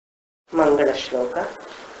Mangala Shloka.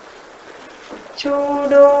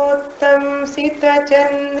 Chudottam Sita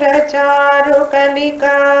Chandra Charu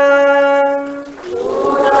Kalika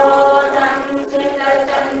Chudottam Sita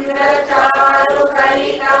Chandra Charu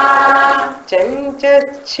Kalika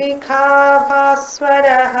Chanchachikha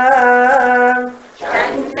Bhaswaraha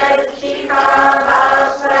Chanchachikha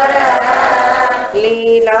Bhaswaraha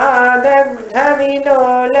Leela Dagdha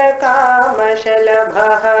Vilola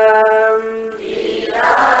Kamashalabhaha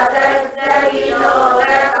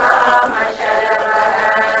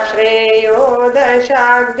Shreyo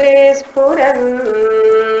Dashagre Spuran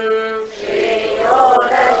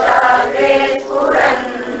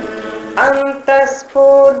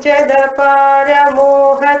Antaspurjada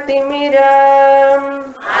Paramohatimiram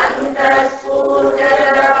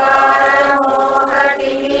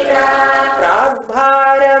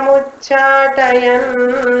Pragbharamuchchatayan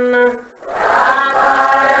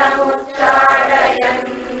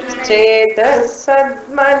Chetas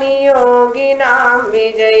Sadmani Yoginam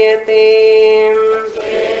Vijayate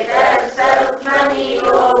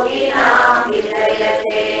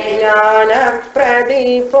Jnana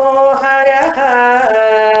Pradipo Haraha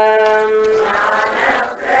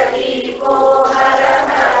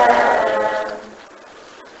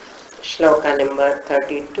Shloka number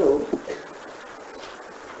 32,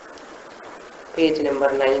 page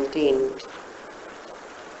number 19.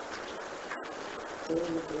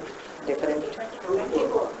 Different?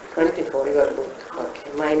 24, your book.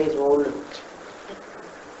 Okay, mine is old.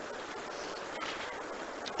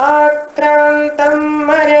 Akrantam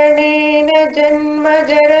maranena janma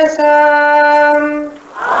jarasam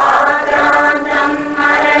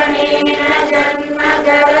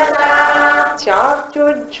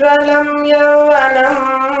Chakchujjvalam yauvanam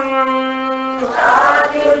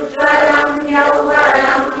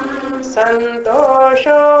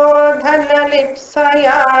Santosho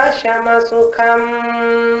dhanalipsaya shamasukham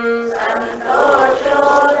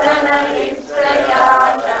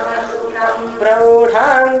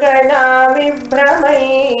Praudhangana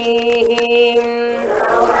vibhramaihi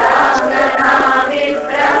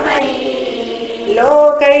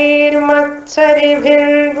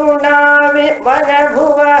Lokairmatsaribhirguna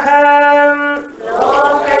vanabhuvaham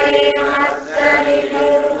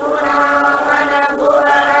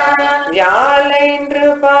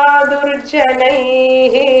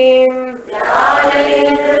Vyalaindrupadurjanaihi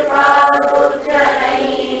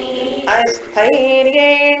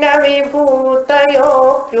Asthairyena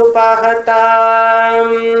vibhutayokyupahatam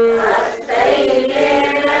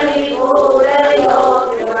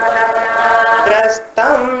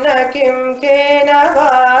Grastam na kim kena va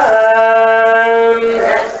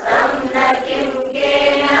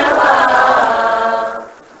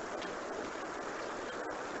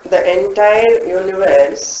The entire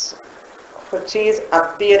universe which is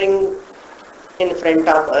appearing in front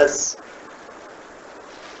of us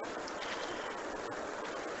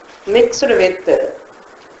mixed with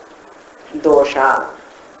dosha.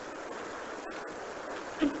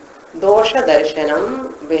 Dosha darshanam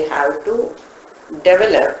we have to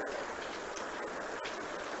develop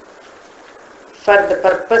for the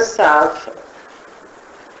purpose of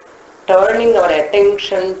turning our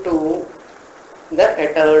attention to the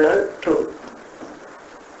eternal truth.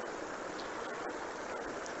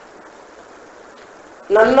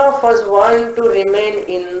 None of us want to remain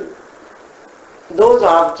in those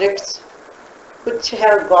objects which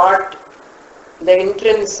have got the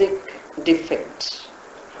intrinsic defect.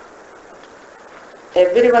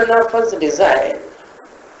 Every one of us desire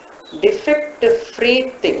defect-free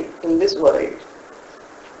thing in this world.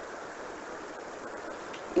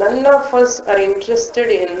 None of us are interested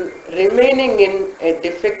in remaining in a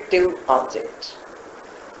defective object.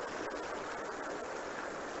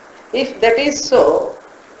 If that is so,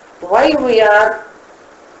 why we are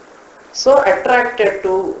so attracted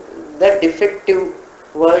to the defective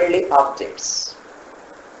worldly objects?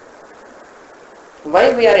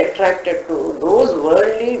 Why we are attracted to those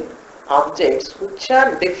worldly objects which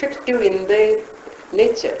are defective in their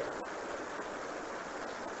nature?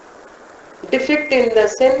 Defect in the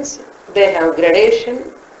sense they have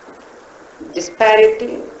gradation,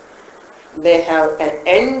 disparity, they have an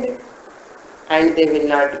end and they will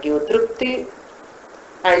not give trupti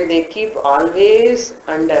and they keep always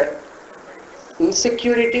under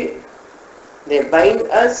insecurity, they bind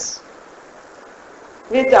us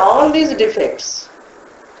with all these defects.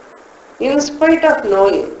 In spite of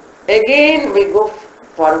knowing, again we go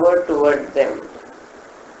forward toward them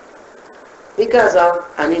because of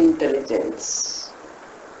unintelligence.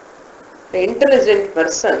 The intelligent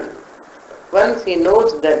person, once he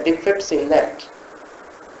knows the defects in that,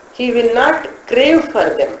 He will not crave for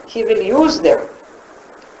them. He will use them.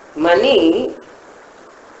 Money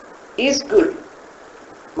is good.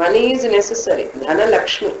 Money is necessary. Dhana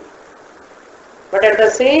Lakshmi. But at the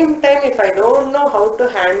same time, if I don't know how to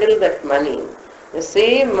handle that money, the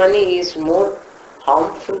same money is more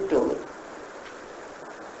harmful to me.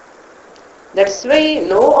 That's why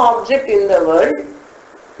no object in the world,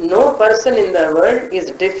 no person in the world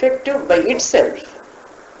is defective by itself.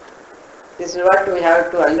 This is what we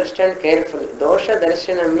have to understand carefully. Dosha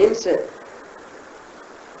darshana means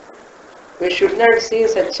we should not see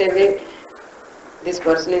such a way, this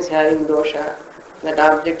person is having dosha, that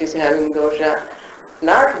object is having dosha.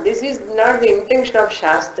 This is not the intention of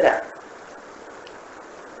Shastra.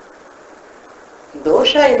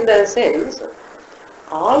 Dosha in the sense,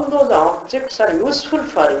 all those objects are useful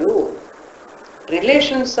for you.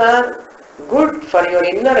 Relations are good for your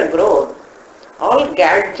inner growth. All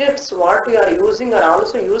gadgets what you are using are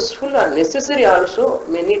also useful or necessary also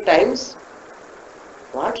many times.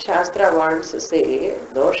 What Shastra wants to say,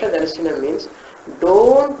 Dosha Darshana means,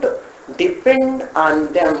 don't depend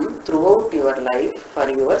on them throughout your life for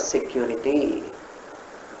your security.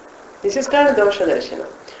 This is called Dosha Darshana.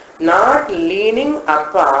 Not leaning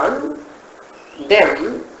upon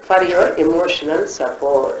them for your emotional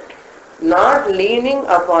support. Not leaning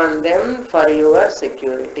upon them for your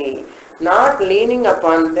security. Not leaning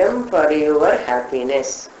upon them for your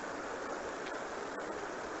happiness.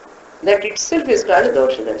 That itself is called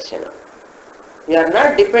Dosha Darshana. You are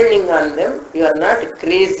not depending on them, you are not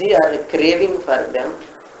crazy or craving for them.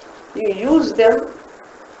 You use them,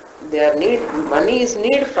 their need, money is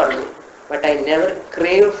need for me, but I never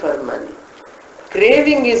crave for money.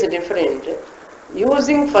 Craving is different,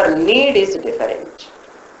 using for need is different.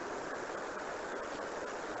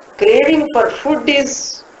 Craving for food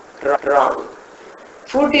is wrong.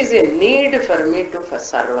 Food is a need for me for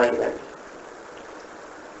survival.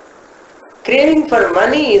 Craving for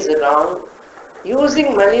money is wrong.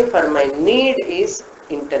 Using money for my need is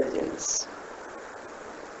intelligence.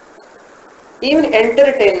 Even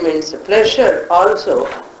entertainments, pleasure also,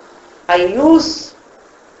 I use,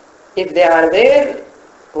 if they are there,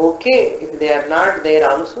 okay. If they are not there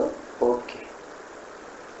also, okay.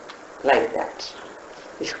 Like that.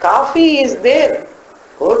 If coffee is there,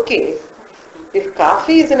 okay. If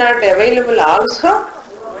coffee is not available also,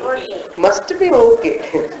 must be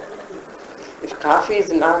okay. If coffee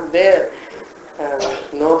is not there,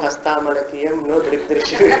 no hastamalakiyam, no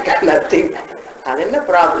drikdrishvika, nothing. That is no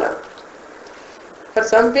problem. For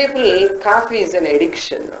some people, coffee is an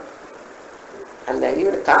addiction. And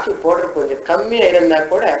even coffee powder konjam kammi irundha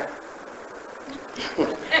kuda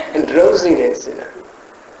drowsiness.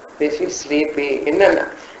 They feel sleepy.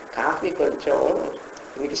 Enna coffee konjam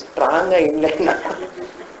strong illana.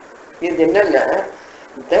 Idu enna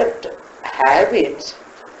that habit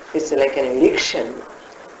is like an addiction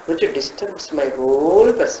which disturbs my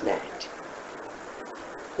whole personality.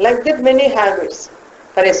 Like that many habits.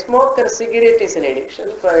 For a smoker, cigarette is an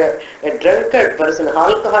addiction. For a drunkard person,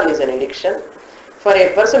 alcohol is an addiction. For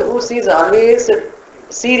a person who sees always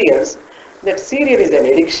serials, that serial is an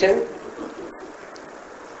addiction.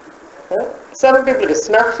 Some people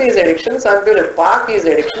snuff is addiction, some people park is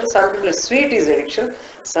addiction, some people sweet is addiction,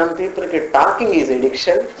 some people talking is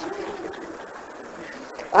addiction.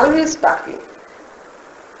 Always talking.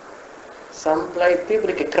 Some like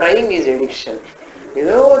people crying is addiction.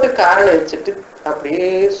 ஏதோ ஒரு காரணம் வச்சுட்டு அப்படியே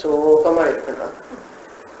சோகமா இருக்கணும்.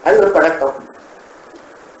 அது ஒரு பழக்கம்.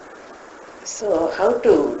 So how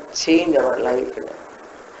to change our life?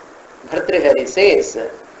 Bhartrihari says,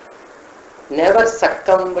 never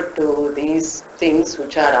succumb to these things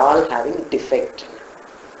which are all having defect.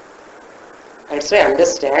 And so I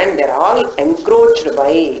understand they are all encroached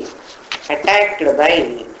by, attacked by,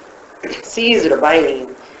 seized by.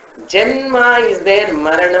 Janma is there,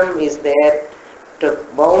 Maranam is there,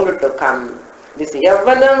 bound to come. This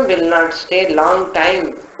Yavvanam will not stay long time.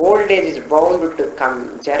 Old age is bound to come.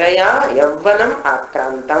 Jaraya Yavvanam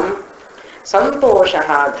Akrantam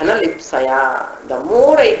Santoshaha Dhanalipsaya. The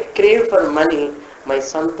more I crave for money, my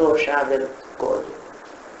Santosha will go.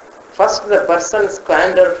 First the person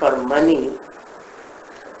squander for money,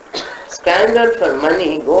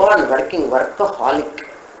 go on working, workaholic,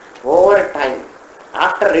 overtime.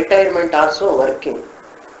 After retirement also working.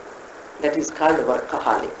 That is called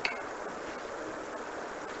workaholic.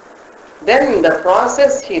 Then in the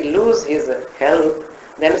process he lose his health,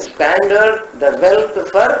 then squander the wealth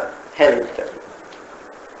for health.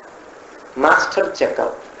 Master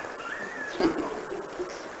checkup.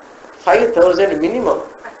 5,000 minimum.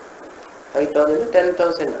 5,000 to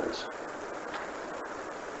 10,000 also.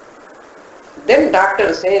 Then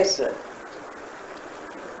doctor says,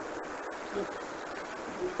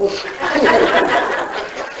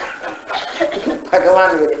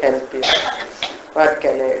 Bhagavan will help you. What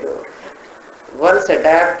can I do? Once a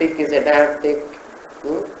diabetic is a diabetic,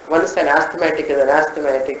 once an asthmatic is an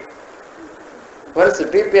asthmatic. Once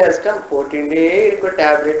BP has come, 14 days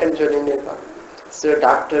tablet and children. So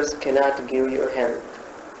doctors cannot give you health.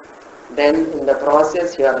 Then in the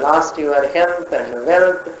process you have lost your health and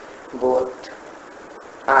wealth, both.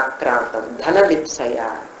 Akrantam, dhanalipsaya.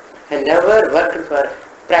 And never worked for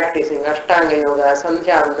practicing Ashtanga Yoga,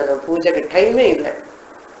 Sandhyavandana, Puja, time illa.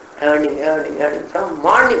 Earning from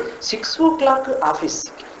morning 6 o'clock office.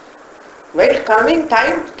 While coming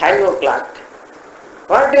time 10 o'clock.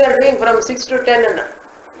 What they are doing from 6 to 10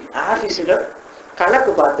 office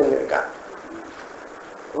கணக்கு பார்த்துன்னு இருக்கா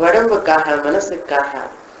உடம்புக்காக மனசுக்காக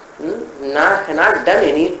not done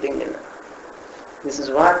anything. This is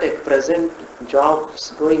what at present jobs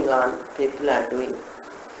going on people are doing.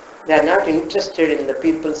 They are not interested in the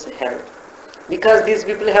people's health because these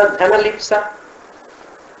people have dhanalipsa.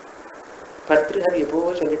 Patrihar epo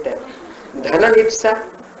sollitta dhanalipsa,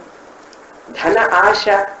 dhana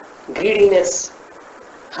asha, greediness.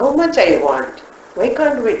 How much I want? Why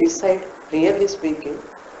can't we decide, really speaking?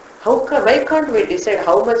 Why can't we decide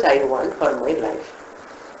how much I want for my life?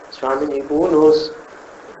 Swamini, who knows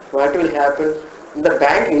what will happen? The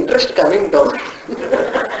bank interest coming down.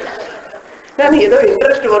 நான் ஏதோ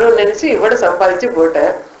interest வரும்னு நினைச்சு இவ்வளவு சம்பாதிச்சு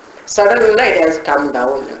போட்டேன். சடனா it has come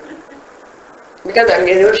down. Because அங்க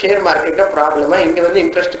ஏதோ ஷேர் மார்க்கெட்ல ப்ராப்ளமா இங்க வந்து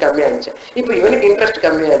இன்ட்ரெஸ்ட் கம்மியாச்சு. இப்போ இவனுக்கு இன்ட்ரெஸ்ட்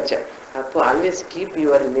கம்மியாச்சு. அப்போ always keep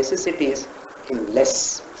your necessities in less.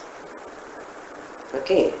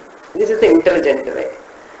 Okay, this is the intelligent way.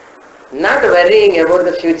 Not worrying about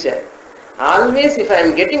the future. Always if I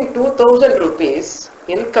am getting 2,000 rupees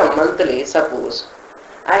income monthly, suppose,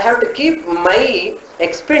 I have to keep my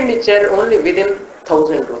expenditure only within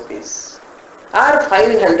 1,000 rupees or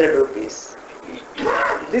 500 rupees.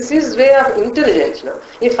 This is way of intelligence. No?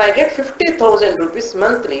 If I get 50,000 rupees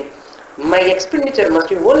monthly, my expenditure must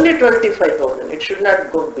be only 25,000. It should not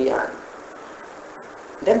go beyond.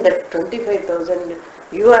 Then that 25,000,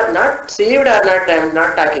 you are not saved or not, I am not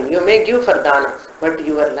talking. You may give for dana, but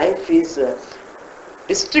your life is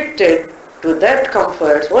restricted to that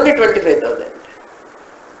comforts, only 25,000.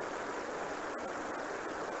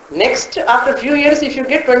 Next, after few years, if you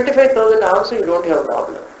get 25,000 also, you don't have a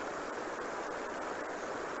problem.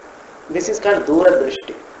 This is called Dura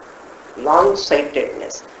Drishti,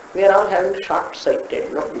 long-sightedness. We are all having short-sighted,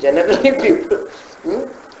 no? Generally people.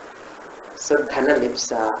 So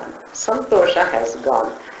dhanalipsa, santosha has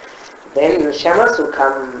gone. Then shama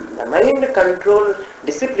sukham, the mind control,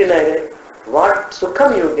 disciplinary, what sukham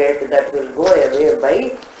you get, that will go away by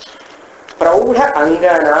praudha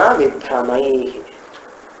angana vibhamai.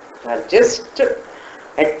 You are just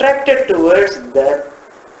attracted towards the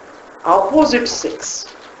opposite sex.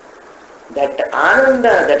 That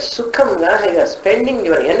ananda, that sukham, you are spending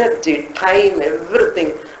your energy, time, everything,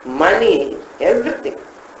 money, everything.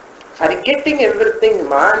 Forgetting everything,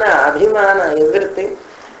 mana, abhimana, everything,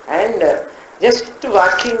 and just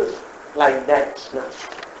walking like that, no,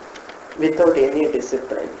 without any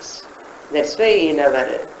disciplines. That's why in our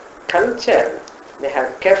culture they have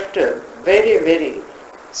kept very, very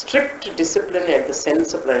strict discipline at the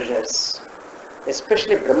sense pleasures,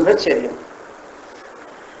 especially brahmacharya.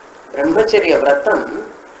 Brahmacharya vratam,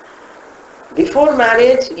 before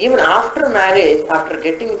marriage, even after marriage, after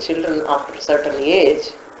getting children after a certain age,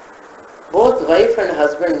 both wife and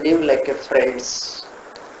husband live like friends.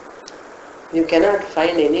 You cannot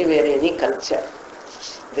find anywhere any culture.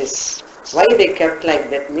 This, why they kept like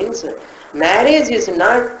that means marriage is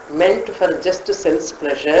not meant for just sense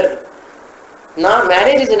pleasure. No,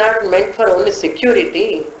 marriage is not meant for only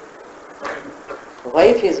security.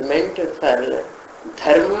 Wife is meant for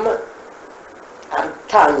dharma,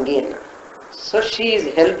 artha angena. So she is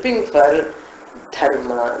helping for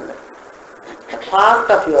dharma, a part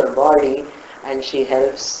of your body, and she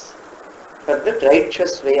helps for the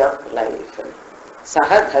righteous way of life.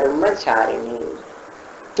 Saha dharma charini.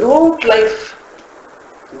 Throughout life,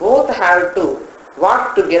 both have to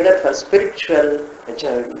walk together for spiritual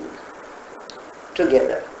journey.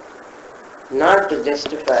 Together. Not just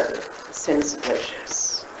for sense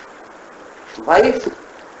pleasures. Wife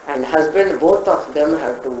and husband, both of them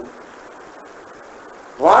have to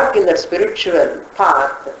walk in that spiritual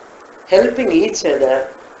path, helping each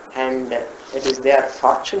other, and it is they are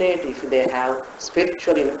fortunate if they have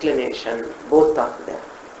spiritual inclination, both of them.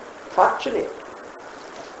 Fortunate.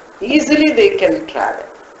 Easily they can travel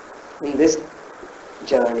in this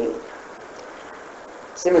journey.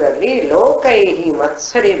 Similarly, lokaihi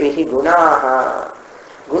matsaribihi gunaha.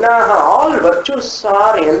 Gunaha, all virtues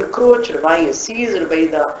are encroached by, seized by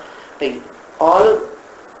the all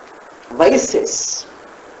vices.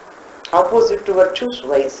 Opposite to virtues,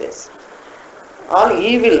 vices. All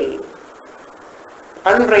evil,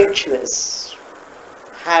 unrighteous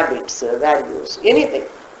habits, values, anything.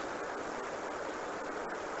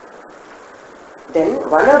 Then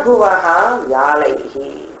vanabhuvaha vyalaihi.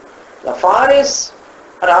 The forests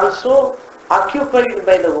are also occupied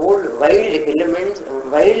by the old wild elements,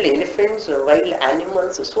 wild elephants, wild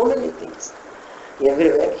animals, so many things.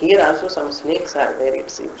 Everywhere. Here also some snakes are there, it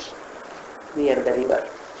seems, near the river.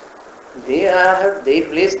 They have their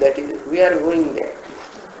place, that is, we are going there.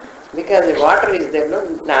 Because the water is there, no?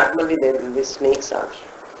 Normally there will be snakes also.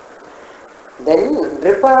 Then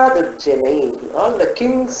Nripadujjanai, all the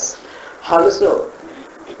kings also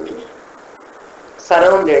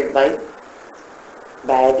surrounded by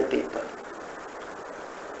bad people.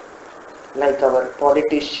 Like our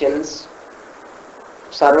politicians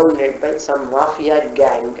surrounded by some mafia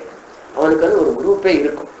gang. அவனுக்கு ஒரு குரூப்பே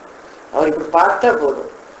இருக்கும். அவர் இப்படி பார்த்தா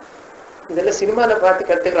போதும். இதெல்லாம் சினிமால பார்த்து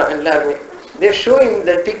கத்துக்கலாம் எல்லாருமே. They are showing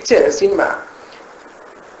the picture, cinema.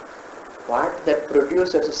 What the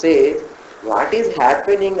producers say, what is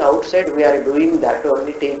happening outside, we are doing that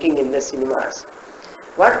only, taking in the cinemas.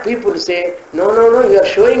 What people say, no, you are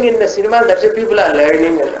showing in the cinema, that's why people are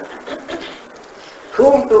learning.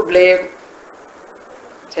 Whom to blame?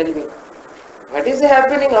 Tell me. What is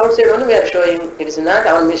happening outside only we are showing, it is not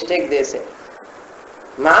our mistake, they say.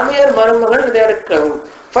 Mamiyar Marumagal, they are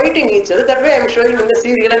fighting each other, that way I am showing in the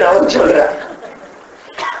serial and our children.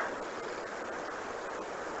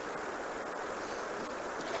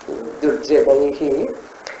 Durjadaihi.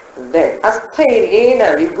 Then Asthairena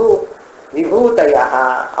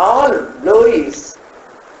Vibhutayaha, all glories,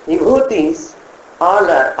 Vibhutis, all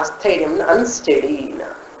are Asthairem, unsteady,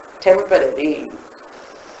 temporary.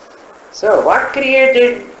 So what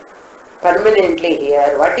created permanently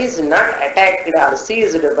here, what is not attacked or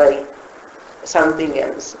seized by something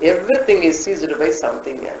else? Everything is seized by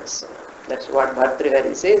something else. That's what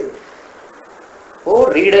Bhartrihari says. O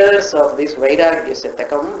readers of this Vairagya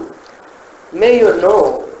Shatakam, may you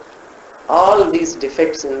know all these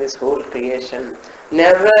defects in this whole creation.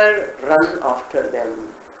 Never run after them.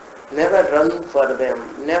 Never run for them.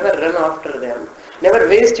 Never run after them. Never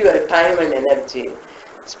waste your time and energy.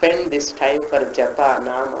 Spend this time for Japa,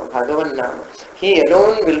 Nama, Bhagavan Nama. He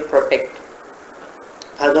alone will protect.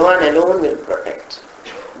 Bhagavan alone will protect.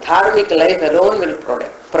 Dharmic life alone will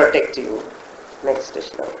protect you. Next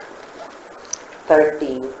slide.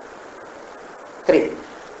 33.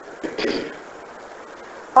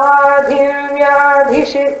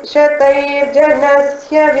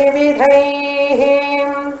 आधिव्याधिशतैर्जनस्य विविधैः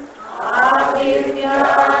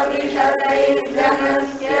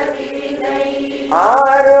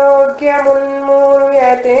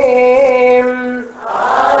आरोग्यमुन्मूल्यते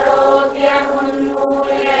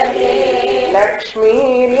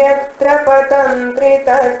लक्ष्मीर्यत्र पतन्ति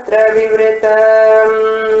तत्र विवृतम्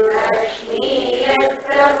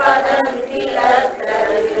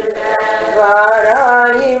द्वारा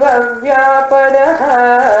इव व्यापदः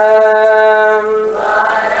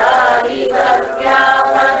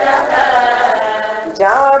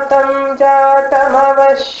जातं जातमवश्यमाशु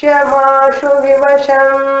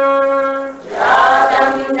विवशम्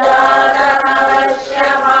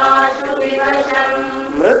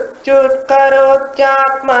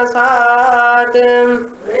मृत्युकरोत्यात्मसात्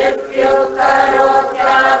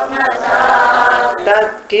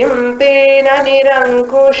तत्किं तेन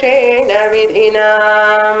निरङ्कुशेन विधिना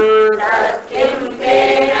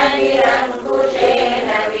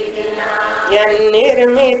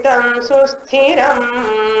यन्निर्मितं सुस्थिरम्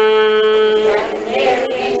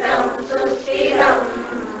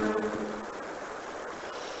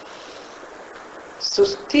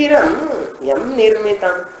सुस्थिरं यं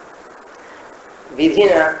निर्मितं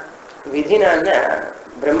विधिना न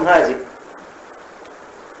Brahmaji,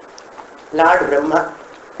 Lord Brahma,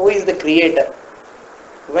 who is the creator.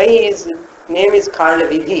 Why his name is called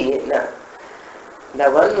Vidhi? The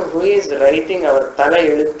one who is writing our Tala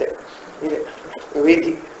Eluttu.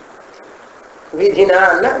 Vidhi.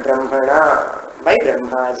 Vidhina na Brahmana, by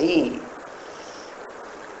Brahmaji.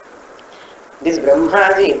 This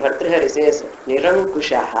Brahmaji, Bhartrihari says,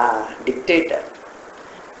 Nirankushaha, dictator.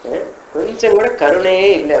 கொஞ்சம் கூட கருணையே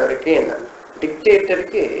இல்லை அவருக்கு.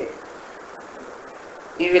 டிக்டேட்டருக்கு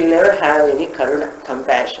he will never have any karuna,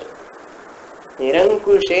 compassion.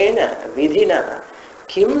 Nirankushena vidhina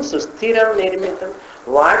kim sustiram nirmitam.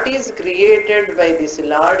 What is created by this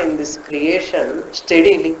Lord in this creation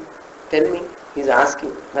steadily? Tell me. He's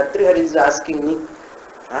asking, Bhartrihari is asking me,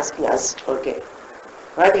 asking us, okay.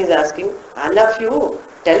 What he is asking? All of you,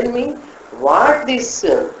 tell me what this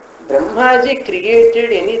Brahmaji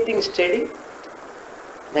created anything steady?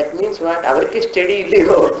 That means what? Avarke steady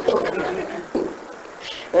illiyo.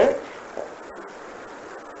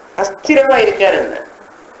 அஸ்திரமா இருக்காரு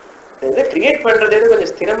என்ன create பண்றது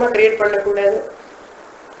கொஞ்சம் ஸ்திரமா create பண்ணக்கூடாது.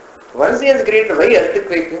 Once he has created, why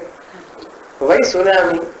earthquake, why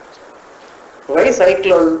tsunami, why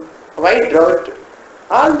cyclone, why drought,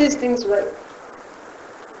 all these things,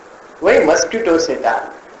 why mosquitoes at all,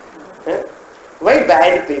 why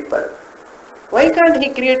bad people, why can't he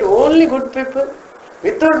create only good people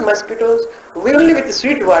without mosquitoes, only with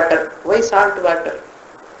sweet water, why salt water?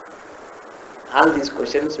 All these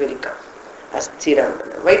questions will come. Asthiram,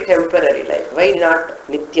 why temporary life, why not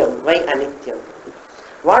nityam, why anityam?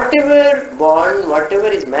 Whatever born, whatever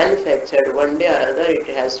is manufactured, one day or other it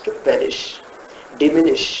has to perish,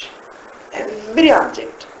 diminish. Every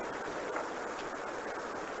object.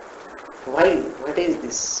 Why? What is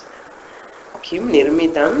this? Kim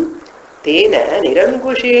nirmitam tena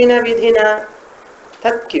nirankushena vidhina.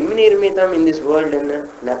 Tat kim nirmitam in this world?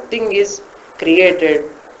 Nothing is created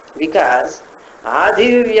because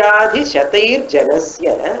आधिव्याधि शतैर जनस्य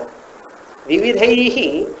विविधैः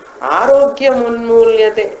आरोग्यम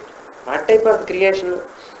उन्मूल्यते. What type of creation?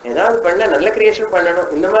 ஏதாவது பண்ண நல்ல creation பண்ணணும்.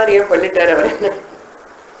 இந்த மாதிரி ஏன் பண்ணிட்டாரு அவர்?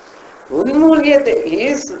 உன்மூல்யத்தை. He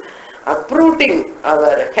is uprooting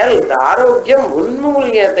our health. ஆரோக்கியம்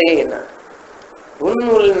உன்மூல்யத்தை.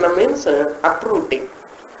 உன்மூலனம் means uprooting,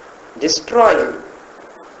 destroying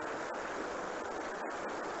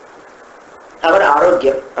our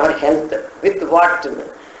arogyam, our health. With what?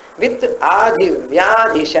 With adi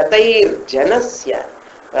vyadhi shatair janasya.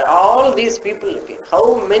 All these people, how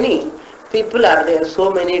many people are there? So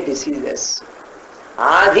many diseases.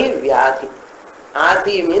 Adi vyadhi.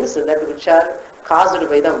 Adi means that which are caused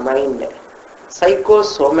by the mind.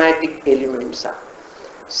 Psychosomatic elements.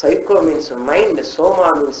 Psycho means mind,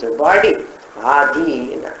 soma means body.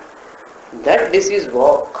 Adi. That disease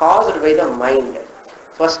caused by the mind.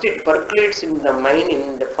 First it percolates in the mind in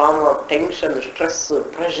the form of tension, stress,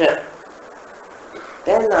 pressure.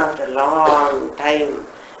 Then after a long time,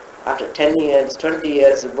 after 10 years, 20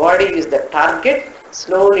 years, body is the target.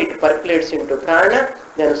 Slowly it percolates into prana,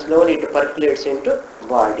 then slowly it percolates into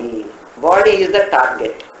body. Body is the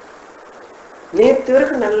target. நேற்று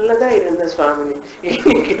வரைக்கும் நல்லதா இருந்த சுவாமினி,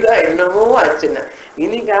 இன்னைக்குதான் என்னமோ ஆச்சுன்னா,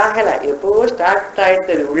 இன்னைக்கு ஆகல, எப்போ ஸ்டார்ட்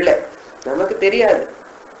ஆயிடுது உள்ள, நமக்கு தெரியாது.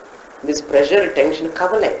 This pressure, tension,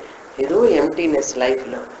 kavalai, edo emptiness life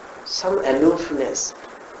lo, some aloofness,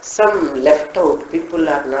 some left out, people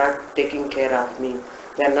are not taking care of me,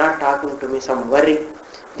 they are not talking to me, some worry.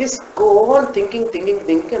 This go on thinking,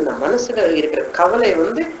 அந்த மனசுல இருக்கிற கவலை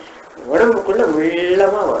வந்து உடம்புக்குள்ள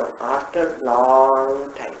உள்ளமா வரும் after long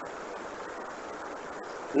time.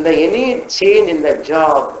 இந்த any change in the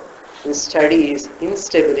job, in studies,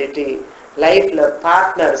 instability, life,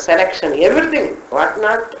 partner, selection, everything, what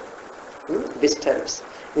not, disturbs.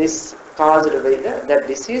 This caused by that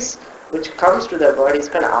disease which comes to the body is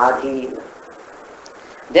called adhi.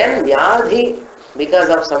 Then vyadhi, because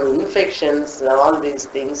of some infections, all these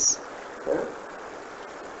things.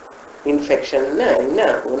 Infection,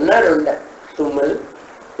 tummal,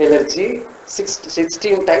 allergy,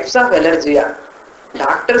 16 types of allergy.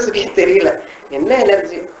 Doctors ki theriyala enna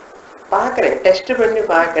allergy paakren, test panni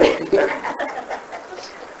paakren.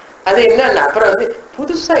 அது என்ன அப்புறம் வந்து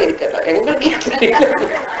புதுசா இருக்கல எங்களுக்கு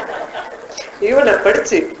இவனை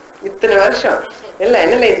படிச்சு இத்தனை வருஷம் எல்லாம்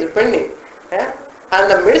அனலைஸ் பண்ணி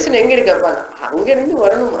அந்த மெடிசன் எங்க இருக்கப்பா அங்க இருந்து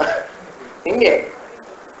வரணுமா எங்க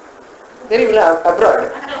தெரியுங்களா அப்ராட்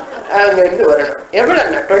அங்க இருந்து வரணும்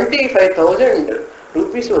எவ்வளவு 25,000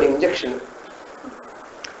 rupees ஒரு இன்ஜெக்ஷன்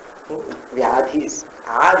வியாதிஸ்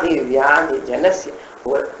ஆதி வியாதி janasya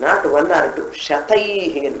not 1 or 2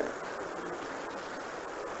 சதைஹேன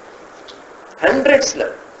hundreds la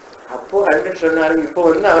appo 100 சொன்னாரு இப்போ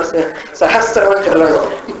வந்து அவர் சஹஸ்ரம்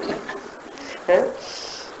சொல்லணும்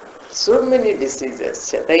so many diseases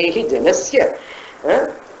shataihi janasya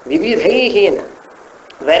vividhaihi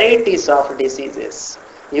varieties of diseases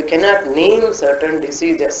you cannot name certain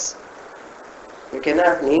diseases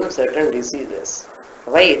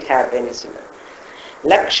why it happens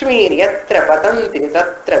Lakshmi yatra patanti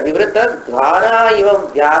tatra vivrata dvara iva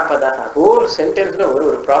vyapadaha. Whole sentence lo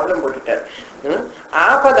oru problem pottitaru.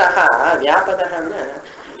 Apadaha vyapadaha na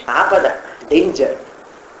apada danger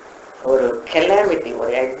or calamity or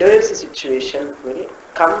adverse situation will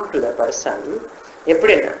come to the person.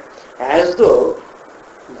 Eppudina as though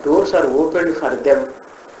doors are opened for them.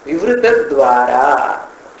 Vivrata dvara.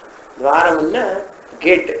 Dvaramana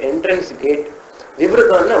gate, entrance gate.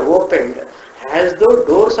 Vivradana opened. As though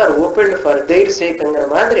doors are opened for their sake,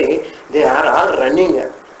 they are all running.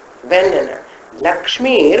 When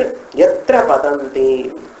Lakshmir Yatra Patanti,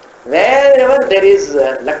 wherever there is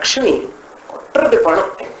Lakshmi,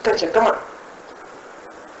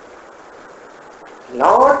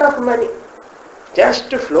 lot of money, just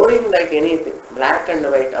flowing like anything, black and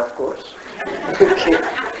white, of course. Okay.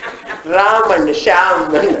 Ram and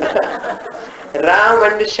Sham,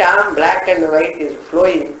 black and white is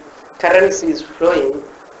flowing, currency is flowing,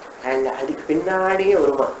 and அதுக்கு பின்னாடியே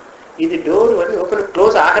வருமா இது door வந்து open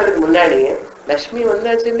close ஆகிறதுக்கு முன்னாடி லக்ஷ்மி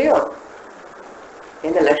வந்தாச்சு இல்லையோ,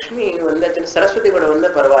 என்ன லக்ஷ்மி வந்தாச்சுன்னு சரஸ்வதி கூட வந்தா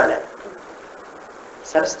பரவாயில்ல,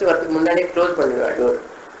 சரஸ்வதி வரதுக்கு முன்னாடியே க்ளோஸ் பண்ணிடுவா டோர்.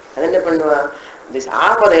 அது என்ன பண்ணுவா, திஸ்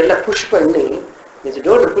ஆப் அதை எல்லாம் புஷ் பண்ணி, திஸ்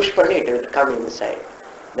டோர் புஷ் பண்ணி it will come inside.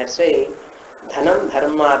 That's why தனம்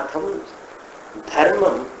தர்மார்த்தம்,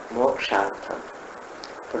 தர்மம் மோக்ஷார்த்தம்.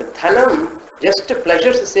 But dhanam, just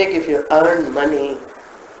pleasure's sake, if you earn money,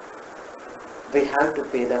 we have to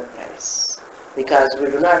pay the price. Because we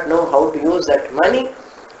do not know how to use that money,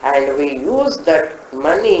 and we use that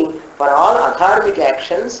money for all adharmic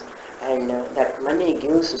actions, and that money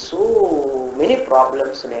gives so many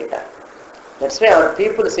problems later. That's why our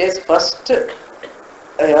people says first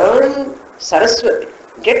earn Saraswati.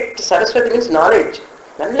 Get Saraswati means knowledge.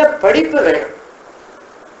 Nalla படிப்பு வேணும்.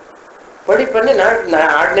 படிப்புன்னு not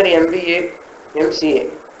ordinary MBA, MCA.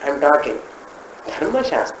 I am talking Dharma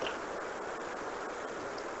Shastra.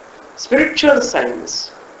 Spiritual science.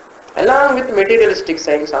 Along with materialistic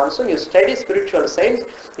science also, you study spiritual science,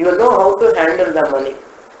 you will know how to handle the money.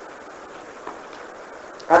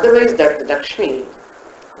 Otherwise that Lakshmi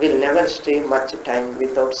will never stay much time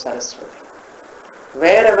without Saraswati.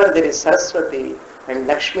 Wherever there is Saraswati and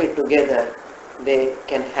Lakshmi together, they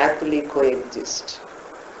can happily coexist.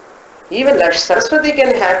 Even Saraswati can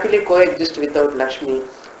happily coexist without Lakshmi,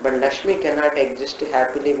 but Lakshmi cannot exist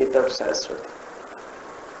happily without Saraswati.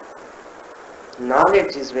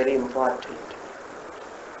 Knowledge is very important.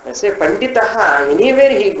 I say Panditaha,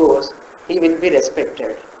 anywhere he goes, he will be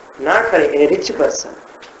respected. Not for a rich person.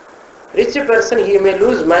 Rich person, he may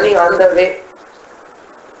lose money on the way.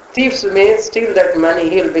 Thieves may steal that money,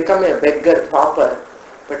 he will become a beggar, pauper.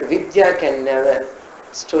 But Vidya can never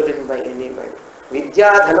stolen by anybody.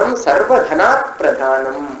 Vidyadhanam sarvadhanat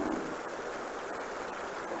pradhanam.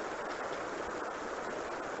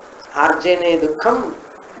 Arjane dukkham,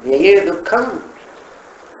 vyaye dukkham,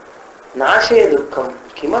 nashe dukkham.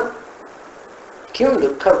 Kim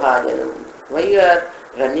dukkha bhajanam. Why you are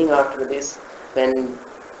running after this? When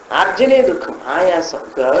Arjane dukkham, ayasam,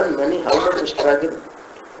 to earn money, how much struggle?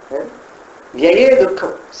 Vyaye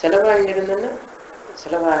dukkham, செலவாகிருந்தன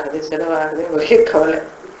செலவாகுது ஒரே கவலை.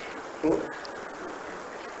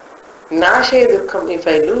 Nashe dukkham, if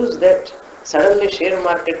I lose that, suddenly share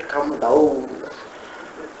market come down.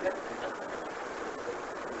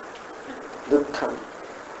 Dukkham.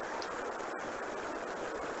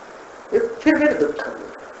 Everywhere dukkham.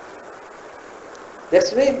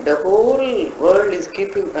 That's why the whole world is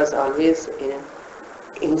keeping us always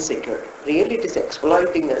insecure. Really it is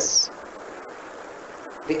exploiting us.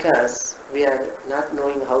 Because we are not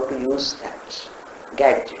knowing how to use that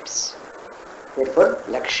gadgets. Therefore,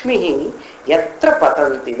 Lakshmi yatra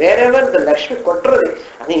patanti, wherever the Lakshmi kottradhu,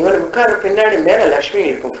 adu ivan mukkara pinnadi mela Lakshmi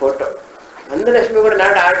irukum photo. And Lakshmi kuda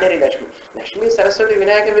not ordinary Lakshmi. Lakshmi Saraswati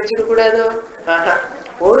Vinayaka vechidu kudadu. Aha.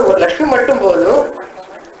 Oru Lakshmi mattum podu.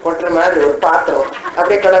 Kotra madri oru paatram.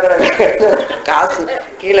 Apdi kalagara kaasu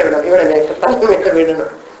keela vidum. Ivana thannu metta vidum.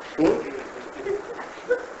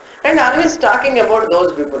 And always talking about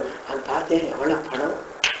those people. Adu paathe evvala panam.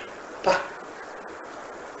 Pa.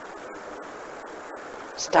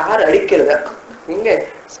 Star அடிக்கிறது. இங்க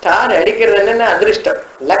star அடிக்கிறது என்னன்னா அதிர்ஷ்டம்,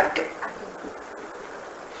 luck.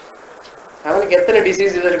 அவனுக்கு எத்தனை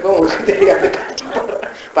disease இருக்கும் உங்களுக்கு தெரியாது.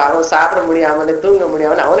 அவன் சாப்பிட முடியாம தூங்க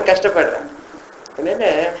முடியாம அவனுக்கு கஷ்டப்படுறான்.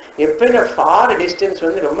 என்னன்னா எப்ப ஃபார் டிஸ்டன்ஸ்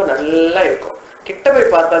வந்து ரொம்ப நல்லா இருக்கும், கிட்ட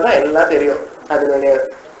போய் பார்த்தா தான் எல்லாம் தெரியும் அதனுடைய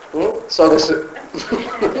சொகுசு.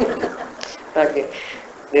 Okay.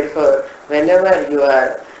 Therefore, whenever you are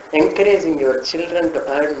encouraging your children to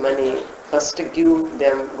earn money, first give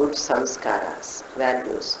them good samskaras,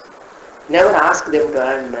 values. Never ask them to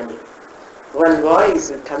earn money. One boy is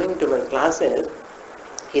coming to my classes,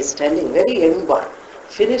 he is telling, very young boy,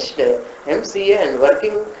 finished MCA and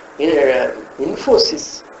working in Infosys.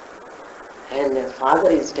 And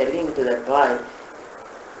father is telling to that boy,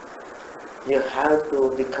 you have to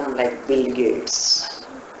become like Bill Gates.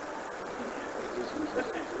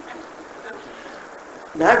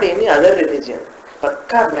 Not any other religion.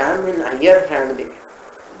 Pakka Brahmin higher family.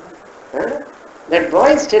 That boy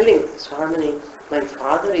is telling, Swamini, my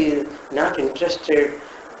father is not interested.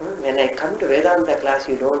 When I come to Vedanta class,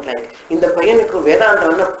 you don't like. இந்த பையனுக்கு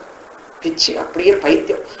வேதாந்தம்னா பிச்சு அப்படியே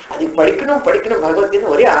பைத்தியம், அது படிக்கணும் படிக்கணும் பகவத்கீதை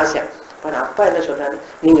ஒரே ஆசை. அப்பா என்ன சொல்றாரு,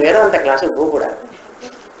 நீங்க வேதாந்த கிளாஸுக்கு போக கூடாது,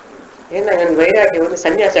 ஏன்னா என் வைராக்கியம் வந்து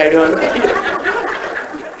சன்னியாசி ஆயிடுவாங்க.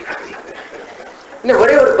 இன்னும்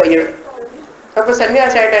ஒரே ஒரு பையன், அப்ப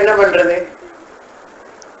சன்னியாசி ஆயிட்டா என்ன பண்றது?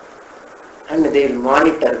 And they will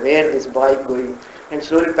monitor where this boy going, and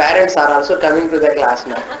slowly parents are also coming to the class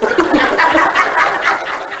now.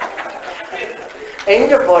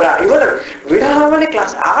 எங்க போறா இவன் விடாமலே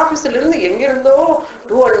கிளாஸ், ஆபீஸ்ல இருந்து எங்க இருந்தோ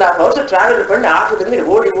 2.5 hours டிராவல் பண்ணி ஆபீஸ்ல இருந்து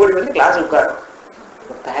ஓடி ஓடி வந்து கிளாஸ் உட்காரும்.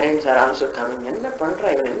 Parents are also coming. என்ன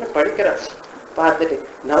பண்றா இவன், என்ன படிக்கிறா பார்த்துட்டு,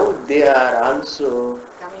 now they are also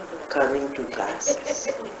coming to classes.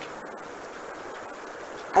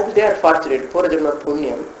 அது they are fortunate, பூர்வஜன்ம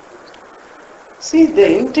புண்ணியம். See the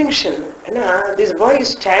intention, this boy is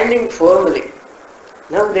standing firmly.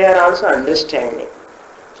 Now they are also understanding.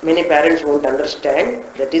 Many parents won't understand,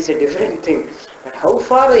 that is a different thing. But how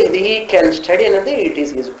far he can study another, it is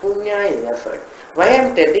his punya, his effort. Why I am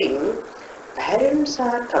telling, parents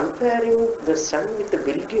are comparing the son with the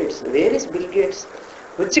Bill Gates. Where is Bill Gates?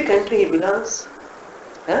 Which country he belongs?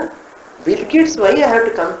 Bill Gates, why I have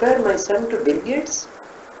to compare my son to Bill Gates?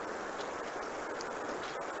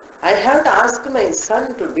 I have to ask my son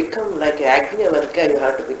to become like Agniyavarka, you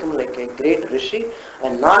have to become like a great rishi, a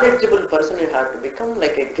knowledgeable person you have to become,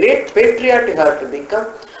 like a great patriot you have to become,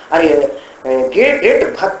 or a great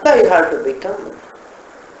bhakta you have to become.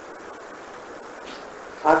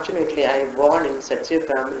 Fortunately, I born in such a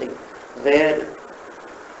family where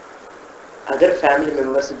other family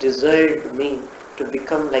members desired me to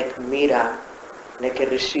become like Meera, like a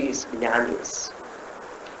rishis, jnanis.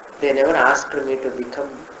 They never asked me to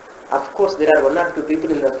become. Of course, there are 1 or 2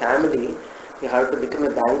 people in the family, you have to become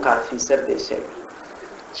a bank officer, they said.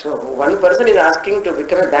 So, one person is asking to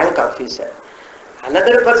become a bank officer.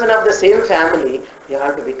 Another person of the same family, you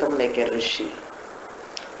have to become like a rishi.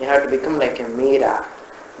 You have to become like a Meera.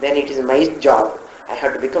 Then it is my job. I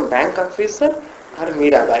have to become bank officer or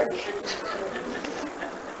Meerabai.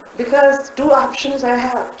 Because 2 options I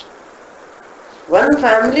have. One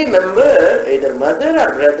family member, either mother or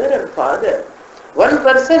brother or father, one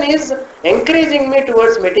person is encouraging me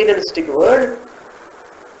towards materialistic world,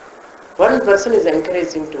 one person is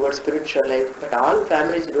encouraging towards spiritual life, but all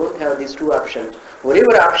families don't have these 2 options. ஒரே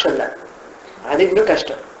ஒரு option தான், அது இன்னும்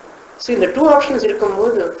கஷ்டம். So இந்த 2 options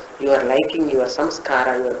இருக்கும்போது, you are liking your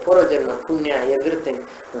samskara, your purvajanma punya, everything,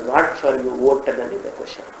 what for you voted on the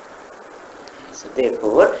question. So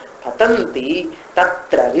therefore, patanti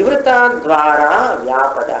tatra vivrita dvara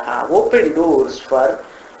vyapadaha, open doors for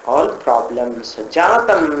all problems.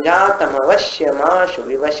 Jatam jatam avashyamashu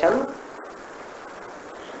vivasham.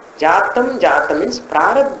 Jatam jatam means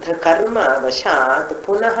prarabdha karma vashat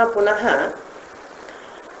punaha punaha.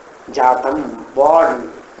 Jatam born,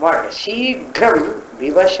 what? Shighram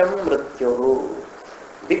vivasham mrityuhu.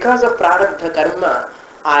 Because of prarabdha karma,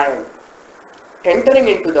 I am entering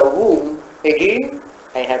into the womb. Again,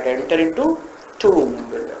 I have to enter into tomb.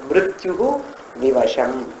 Mrityuhu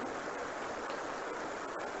vivasham.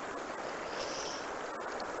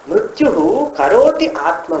 மிருத்யுஹு கரோதி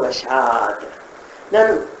ஆத்மவசாத்.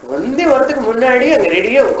 நான் வந்தே வரதுக்கு முன்னாடி அங்க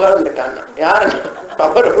ரெடியா உட்கார்ந்துட்டான். யாரு?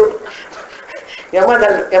 Power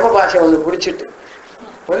யம பாஷை ஒண்ணு பிடிச்சிட்டு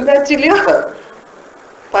வந்தாச்சு இல்லையா,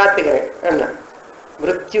 பார்த்துக்கிறேன். என்ன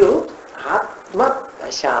மிருத்யு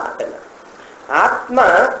ஆத்மவசாத். ஆத்மா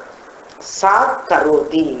சாத்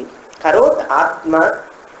கரோதி. கரோத் ஆத்மா,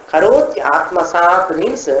 கரோத் ஆத்மசாத்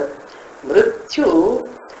means மிருத்யு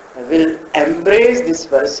will embrace this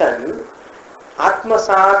person.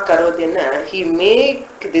 Atmasat karotina, he make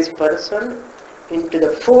this person into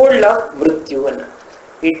the fold of mrityu.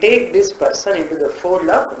 He take this person into the fold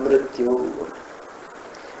of mrityu.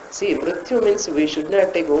 See, mrityu means we should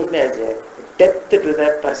not take only as a death to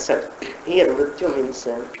that person. Here mrityu means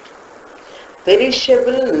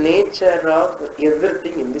perishable nature of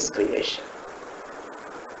everything in this creation.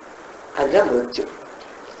 That's mrityu.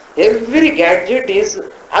 Every gadget is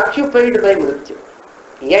occupied by mrityu.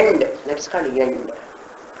 End, that's called end.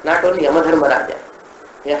 Not only Yamadharmaraja.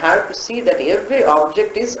 You have to see that every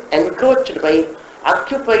object is encroached by,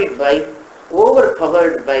 occupied by,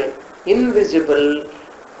 overpowered by invisible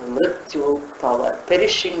mrityu power,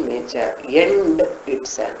 perishing nature, end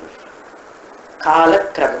itself. Kala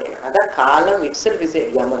kramena. That kalam itself is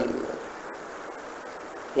a Yaman.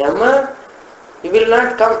 Yama, he will not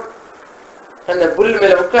come. அந்த புல்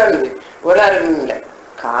மேல உட்கார்ந்து வராரு இல்லை.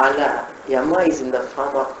 காலா, யமா is in the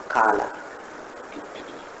form of Kaala.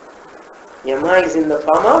 Yama is in the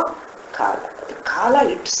form of Kala. The Kala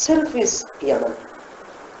itself is Yaman.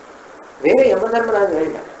 Where Yama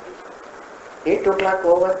Dharmaraja? 8 o'clock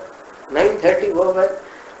over, 9:30 over,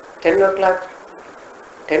 10 o'clock,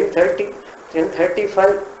 10:30, 10:35.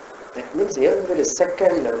 That means every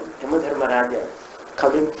second Yama Dharmaraja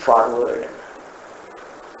coming forward.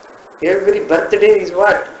 Every birthday is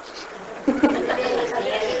what?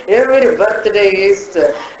 Every birthday is a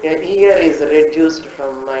year is reduced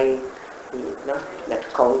from my that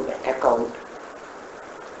account.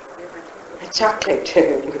 Chocolate.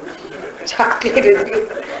 Chocolate is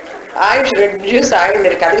I should reduce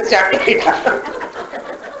chocolate.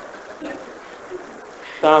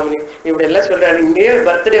 இப்படியெல்லாம் சொல்றாரு. இங்கே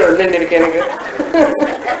birthday வந்து இருக்கேன் எனக்கு.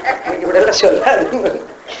 இப்படியெல்லாம் சொல்லாது.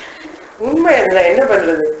 உண்மை அதுதான். என்ன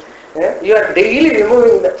பண்றது? You are daily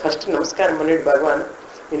removing the first நமஸ்காரம் பண்ணிட்டு பகவான்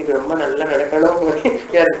இன்னைக்கு ரொம்ப நல்லா நடக்கணும்.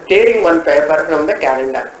 You are tearing one paper from the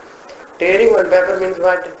calendar. Tearing one paper means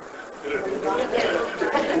what?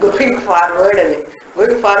 Going forward.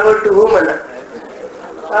 Going forward to whom?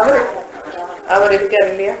 அவர் இருக்கார்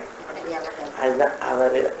இல்லையா? அதுதான்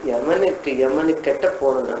அவர் யமனுக்கு கிட்ட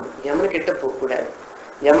போகணும். யமனு கிட்ட போக கூடாது.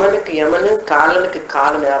 யமனு காலனுக்கு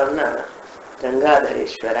காலம் யாருன்னா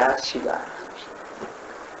கங்காதரேஸ்வரா Siva.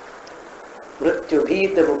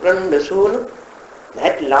 Mrityubhita Mukranda Soon,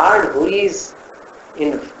 that Lord who is in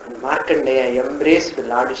Markandeya embraced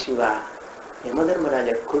Lord Shiva.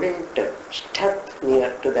 Yamadharmaraja couldn't step near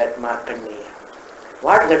to that Markandeya.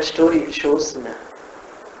 What that story shows now?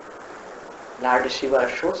 Lord Shiva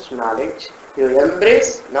shows knowledge. You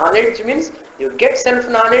embrace knowledge means you get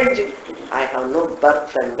self-knowledge. I have no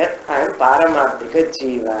birth and death. I am Paramarthika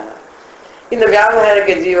Jiva. In the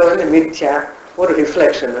Vyavaharika Jiva is Mithya, or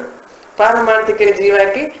reflection. பாரமார்த்திக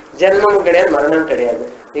ஜீவாக்கு ஜென்மமும் கிடையாது, மரணம் கிடையாது.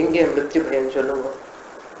 எங்கே மிருத்யு பயம் சொல்லுங்க?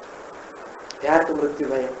 யாருக்கு மிருத்யு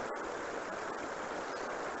பயம்?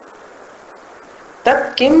 தத்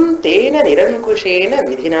கிம் தேன நிரங்குஷேன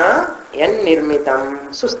விதினா யன் நிர்மிதம்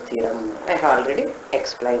சுஸ்திரம். I have already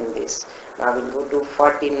explained this. Now we will go to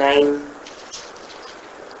 49.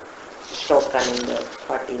 Shloka number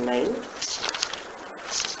 49.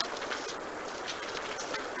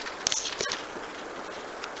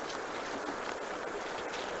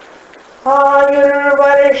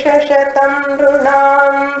 आयुर्वर्षशतं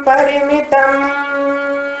नृणां परिमितम्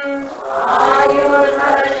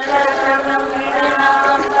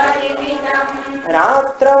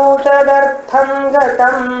रात्रौ तदर्थं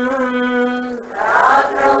गतम्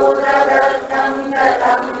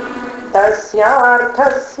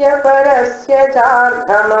तस्यार्थस्य परस्य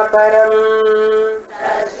चार्धमपरम्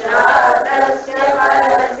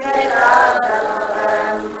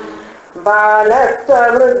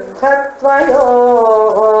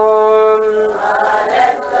बालत्ववृद्धत्वयोः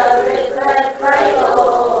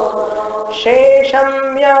शेषं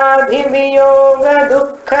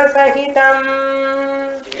व्याधिवियोगदुःखसहितम्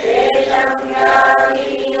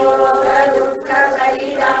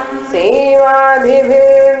सेवाधिभिर्नीयते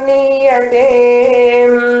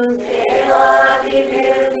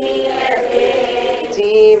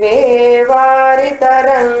जीवे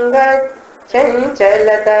वारितरङ्ग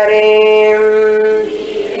चंचलतरे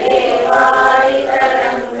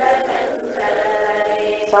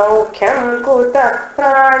सौख्यं कुतः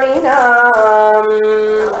प्राणिनां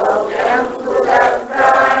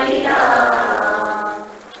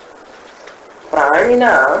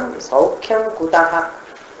सौख्यं कुतः.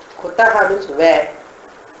 कुतः means where.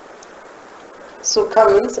 Sukha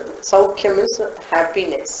means Saukhya means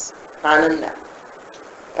happiness, Ananda.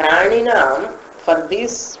 Praninam, for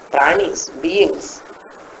these pranis, beings,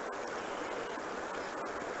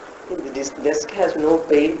 this desk has no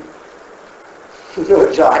pain, no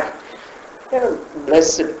joy. They are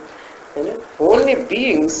blessed. Only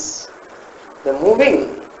beings, the moving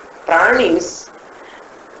pranis,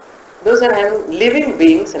 those are having living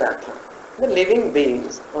beings in Artha. The living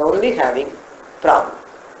beings are only having problem.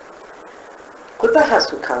 Kutaha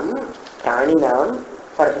sukham praninam,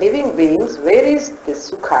 for living beings, where is this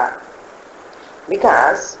sukha?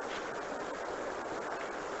 Because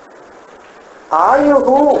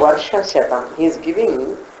Ayuhu Varsha Shatam, he is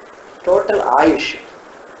giving total Ayush.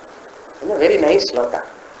 In a very nice sloka.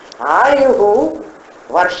 Ayuhu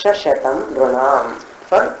Varsha Shatam Runam.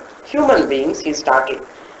 For human beings he is talking.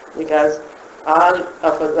 Because all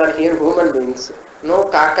of us are here human beings. No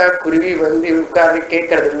kaka, kurvi, bandi, ukari,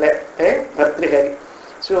 kekardilla, Bhartrihari.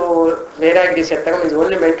 So Vairagya Shatakam is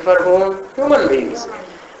only meant for whom? Human beings.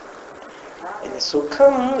 இந்த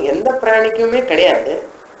சுகம் எந்த பிராணிக்குமே கிடையாது.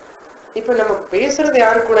 இப்ப நம்ம பேசுறது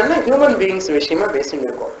யாரு கூடன்னா human beings விஷயமா பேசிட்டு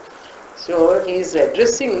இருக்கோம். So he is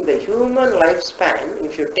addressing the human lifespan.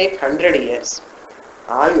 If you take 100 years,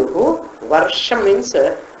 Ayuhu, Varsha means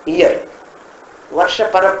year. Varsha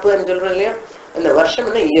Parappu and Julvalia, and the Varsham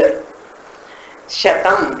in a year.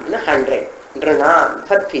 Shatam, 100. Drana,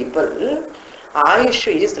 for people, Ayush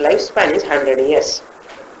is lifespan is 100 years.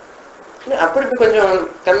 அப்படி கொஞ்சம்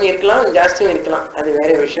கம்மி இருக்கலாம், ஜாஸ்தியும் இருக்கலாம், அது வேற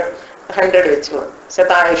விஷயம். 100 வச்சுக்கலாம்.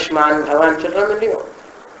 சதாயுஷ்மான் பவான் சொல்றோம் இல்லையோ,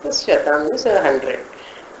 சதம் is 100.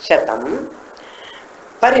 Shatam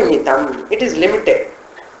Parimitam, it is limited.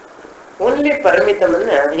 Only Parimitam,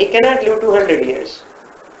 he cannot live 200 years.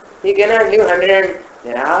 He cannot live 100. And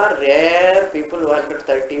there are rare people who are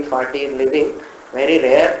 30, 40 living, very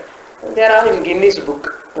rare. They are all in Guinness book.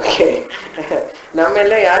 Okay.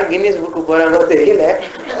 நம்மெல்ல யார் Guinness book போறாங்களோ தெரியல.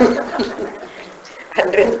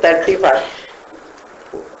 135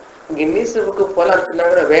 Guinness book போலாம்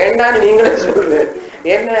வேண்டான்னு நீங்களே சொல்லுவேன்.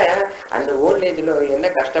 என்ன அந்த volt ஏஜ்ல என்ன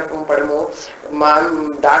கஷ்டப்படுமோ,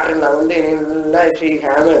 டாக்டர் நான் வந்து she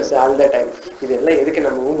hammers all the time. இதெல்லாம் எதுக்கு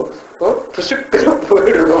நம்ம புசுக்கு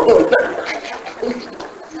போயிடணும்.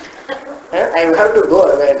 I have to go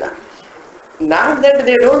away now. Not that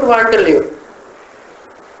they don't want to live.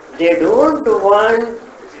 They don't want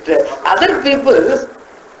other people.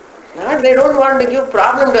 Not they don't want to give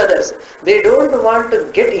problem to others. They don't want to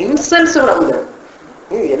get insults from them.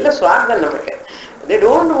 எல்லாம் சுவார்த்தம் நமக்கு. They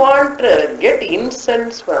don't want to get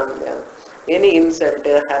insults from them. Any insult,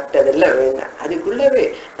 hurt, அதெல்லாம் வேண்டாம். அதுக்குள்ளவே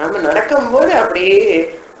நம்ம நடக்கும் போது அப்படியே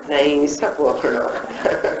நைஸா போகணும்.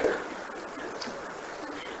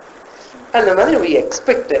 அந்த மாதிரி we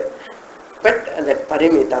expect. But that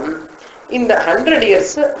Parimitam, in the 100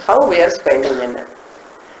 years, how we are spending in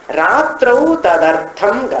Ratrau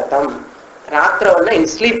tadartham gatam. Ratrau in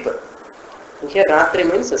sleep. Here Ratri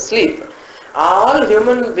means sleep. All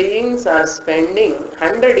human beings are spending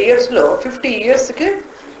 100 years low, 50 years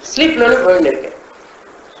sleep lo போயிட்டு இருக்கு.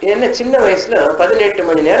 என்ன சின்ன வயசுல 18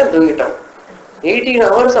 மணி நேரம் தூங்கிட்டோம். 18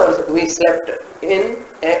 hours we slept in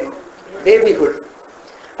babyhood.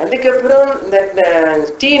 அதுக்கப்புறம்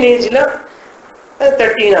டீனேஜ்ல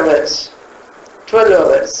 13 hours, 12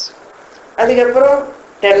 hours, அதுக்கப்புறம்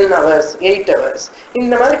 10 hours, 8 hours.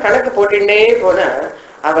 இந்த மாதிரி கணக்கு போட்டுட்டே போனா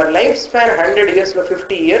our lifespan 100 years to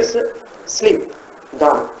 50 years sleep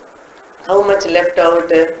gone. How much left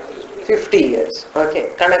out? 50 years. Okay,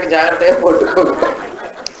 கணக்கு ஜாகிரதையா போட்டுக்கோங்க.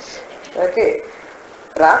 Okay,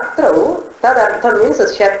 Ratrau tadartham means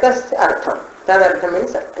shatasya artham. Tadartham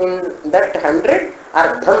means in that 100,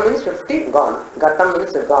 artham means 50 gone, gatam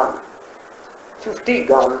means gone. 50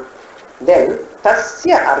 gone. Then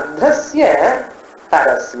tasya ardhasya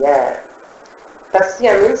tarasya.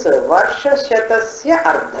 Tasya means varsha shatasya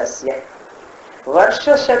ardhasya.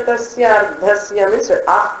 Varsha shatasya ardhasya means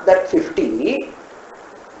of that 50,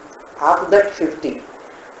 of that 50,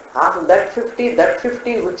 of that 50, that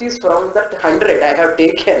 50 which is from that 100 I have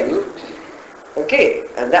taken. Okay,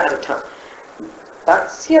 and the artha.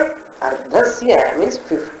 Tasya ardhasya means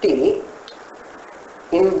 50.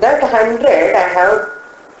 In that 100 I have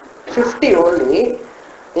 50 only.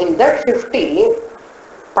 In that 50,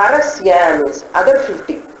 parasya means other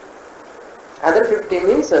 50. Other 50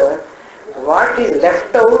 means what is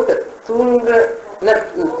left out, தூங்க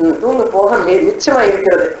போக மிச்சமா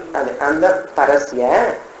இருக்கிறது, அது அந்த பரஸ்ய.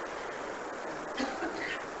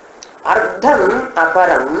 அர்த்தம்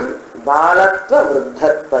அபரம் பாலத்வ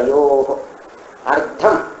விருத்தத்வயோ.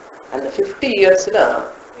 அர்த்தம் அந்த 50 yearsல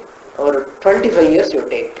ஒரு 25 years you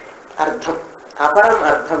take. அர்த்தம் அபரம்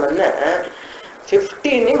அர்த்தம் என்ன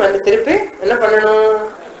 15 வந்து திருப்பி என்ன பண்ணணும்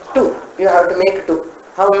 2. You have to make 2.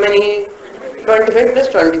 How many? 25 plus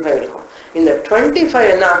 25 இருக்கும். இந்த 25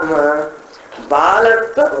 என்ன ஆகுமா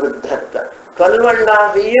பாலத்வ விருத்தத்வ.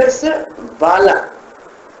 12.5 years பால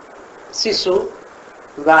சிசு,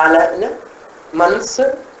 பால months,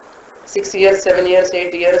 6 years, 7 years,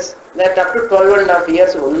 8 years, that up to 12.5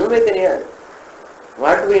 years ஒண்ணுமே தெரியாது.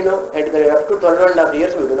 What we know at the up to 12.5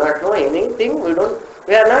 years we do not know anything.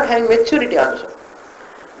 We are not having maturity also.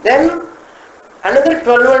 Then another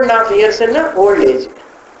 12.5 years in old age.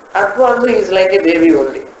 Appo also is like a baby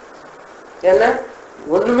only. என்ன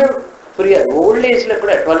ஒண்ணுமே புரியாது. Volt ஏஜ்ல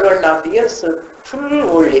கூட 12.5 years full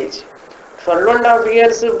old age. 12.5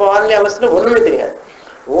 years பால்ய அவஸ்தையில ஒண்ணுமே தெரியாது.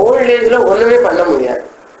 Volt ஏஜ்ல ஒண்ணுமே பண்ண முடியாது.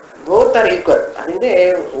 Both are equal. And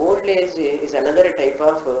old age is another type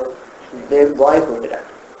of boyhood.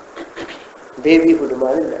 Babyhood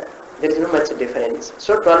மாதிரி there is no much difference.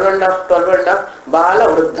 So 12.5 bala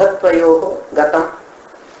vruddhatvayo gatam.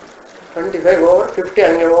 25 over 50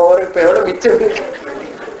 அங்க over இப்ப எவ்வளவு மிச்சம் இருக்கு?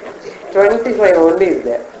 25 only is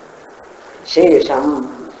there. Shesham,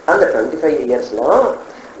 அந்த 25 yearsல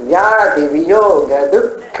வியாதி வியோக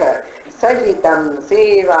துக்க sahitam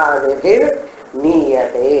sevadhir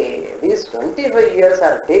niyate. These 25 years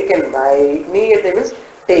are taken by, niyate means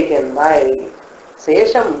taken by.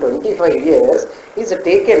 Sesham 25 years is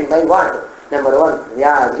taken by what? Number 1,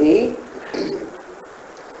 vyadhi,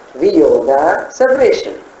 viyoga,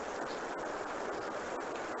 separation.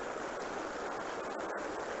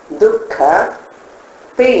 Dukkha,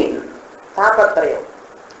 pain, tapatrayam.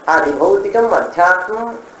 Adi bhautikam, adhyatmam,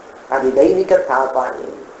 adi daivika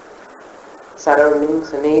tapani.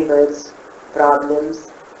 Surroundings, neighbors,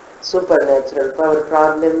 problems, supernatural power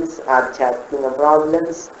problems, adhyatmika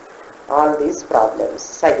problems, all these problems.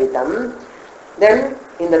 Sahitam. Then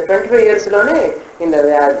in the 25 years lone, in the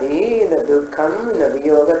vyadhi, in the dukkam, in the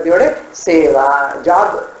viyogatyoda, seva,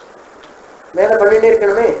 job. மேல பண்ணிட்டே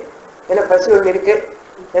இருக்கணுமே, என்ன பசி ஒன்று இருக்கு,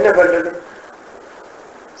 என்ன பண்றது?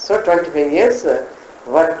 So 25 years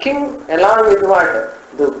working along with what?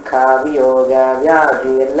 Dukkha, viyoga,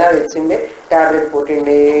 vyadhi எல்லாம் வச்சுட்டு டேப்லெட்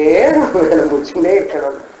போட்டுட்டே முடிச்சுட்டே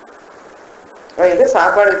இருக்கணும். இது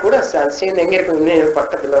சாப்பாடு கூட சேர்ந்து எங்க இருக்கு?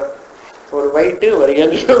 பக்கத்துல ஒரு ஒயிட், ஒரு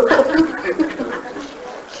எல்லோ,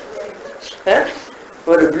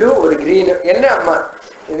 ஒரு ப்ளூ, ஒரு கிரீன். என்ன அம்மா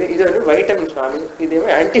இது வந்து வைட்டமின் சுவாமி, இதுவே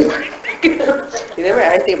ஆன்டிபயோட்டிக், இதுவே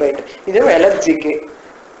ஆன்டிபயோட்டிக், இதுவே அலர்ஜிக்கு.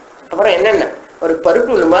 அப்புறம் என்னென்ன ஒரு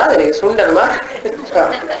பருப்பு மாதிரி சுண்டல் மாதிரி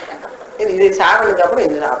இது சாப்பிட்டதுக்கு அப்புறம்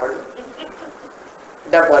இது சாப்பிடணும்.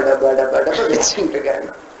 டப்பா டப்பா டப்பா டப்பா வச்சுட்டு இருக்காங்க.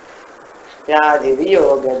 வியாதி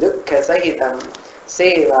வியோக துக்க சகிதம்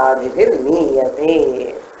சேவாதிபிர் நீயதே.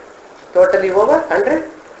 Totally over 100.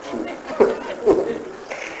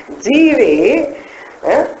 Jeeve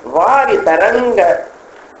vari taranga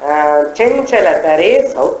chenchala-tare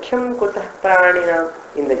saukyam kutah pranina.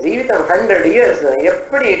 In the jeevitam 100 years,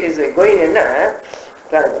 eppadi it is going enna?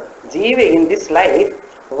 Jeeve in this life,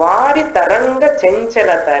 vari taranga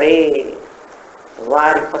chenchala-tare.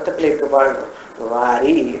 Vari pattathula irukku,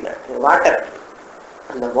 vari water.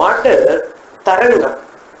 And the water taranga.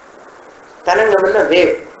 Tarangam enna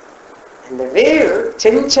wave. And the wave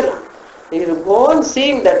chenchalam. If you go on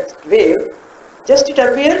seeing that wave, just it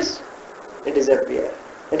appears, it disappears.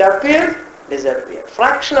 It appears, disappears.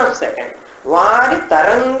 Fraction of second. Vari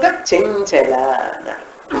taranga chenchala.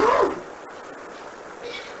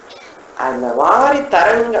 And the vari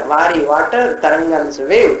taranga, vari water, taranga means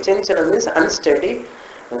wave. Chenchalam means unsteady,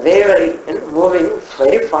 wavering and moving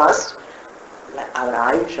very fast. Our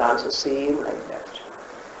eyes also seem like that.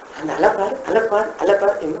 And alapar, alapar,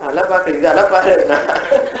 alapar, alapar, இது alapar.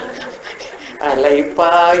 அலை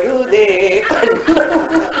பாயுதே கண்ணா,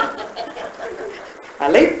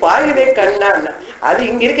 அலை பாயுதே கண்ணா. அது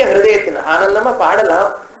இங்க இருக்க ஹிருதயத்தில் ஆனந்தமா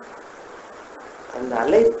பாடலாம். அந்த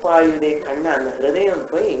அலை பாயுதே கண்ணா, அந்த ஹிருதயம்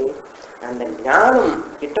போய் அந்த ஞானம்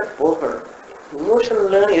கிட்ட போகணும்.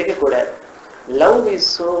 இமோஷன்ல இருக்கக்கூடாது. Love is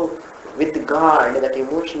so with God, that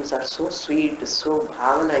emotions are so sweet, so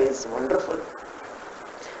bhavana is wonderful.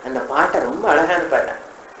 அந்த பாட்டை ரொம்ப அழகான பாட்டை.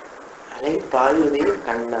 அலை பாயுதே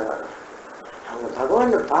கண்ணா. அவங்க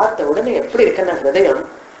பகவான் பார்த்த உடனே எப்படி இருக்குன்னா ஹிருதயம்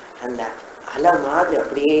அந்த அலை மாதிரி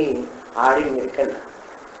அப்படியே ஆடின்னு இருக்குன்னா.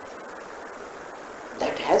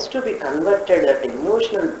 That has to be converted, that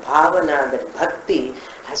emotional bhavana, that bhakti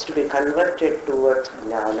has to be converted towards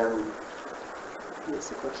jnanam. Is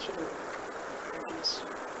the question?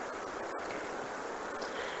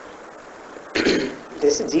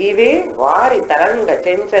 This jeeve vari taranga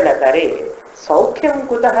chenchala tare saukyam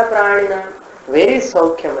kutah pranina. Very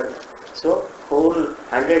saukyam. So whole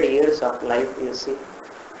 100 years of life, you see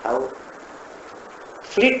how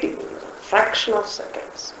fleeting, fraction of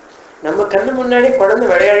seconds. நம்ம கண்ணு முன்னாடி குழந்தை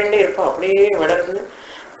விளையாடிட்டே இருப்போம், அப்படியே வளர்ந்து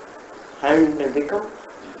and become.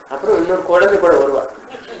 அப்புறம் இன்னொரு குழந்தை கூட வருவா.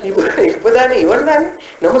 இப்பதானே இவன் தானே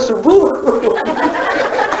நம்ம சுப்பு.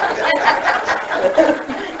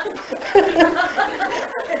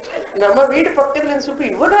 நம்ம வீடு பக்கத்துல சுப்பு,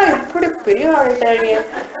 இவனா இப்படி பெரிய ஆயிட்டாங்க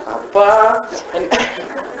அப்பா.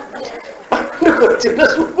 சின்ன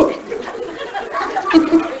சுப்பு,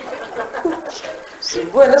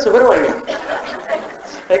 சுப்பு என்ன சுப்பிரமணியம்.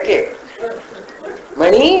 ஓகே,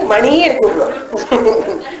 மணி மணி எனக்கு கூப்பிடுவான்,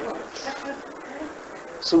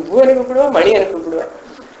 சுப்பு எனக்கு கூப்பிடுவான், மணி எனக்கு கூப்பிடுவான்,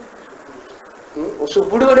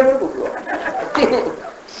 சுப்புடு வரைக்கும் கூப்பிடுவான்.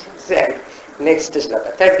 சரி, நெக்ஸ்ட்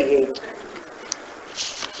ஸ்லோகா 38.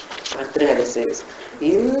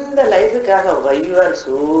 இந்த லைஃபுக்காக why you are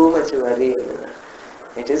so much worried?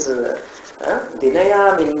 It is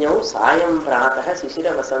dinayaminyau sayam pratah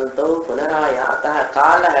shishira vasanto punarayatah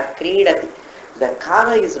kalah kridati. The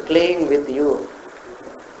kala is playing with you.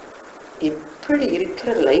 இப்படி இருக்கிற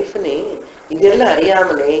லைஃப்னே இதெல்லாம்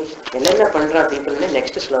அறியாமலே என்னென்ன பண்றா பீப்புள்னு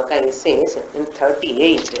next shloka it says in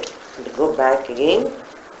 38. And go back again.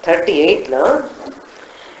 38 no?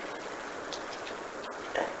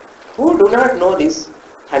 Who do not know this?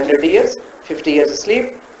 100 years, 50 years sleep,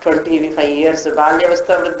 25 years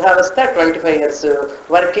balyavastha, vruddhavastha, 25 years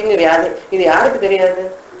working, vyadhi. இது யாருக்கு தெரியாது?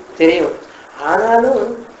 தெரியும். ஆனாலும்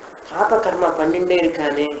பாப கர்மா பண்ணிட்டே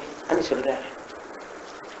இருக்கானே అని சொல்றாரு.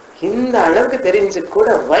 இந்த அளவுக்கு தெரிஞ்சு கூட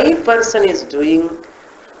why person is doing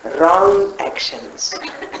wrong actions?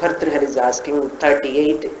 Bhartrhari is asking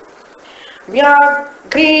 38.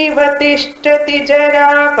 व्याघ्रीवतिष्ठति जरा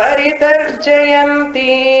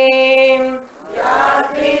परितर्जयन्ति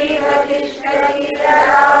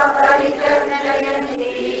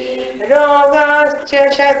रोगाश्च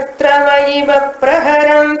शत्रवैव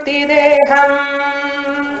प्रहरन्ति देहम्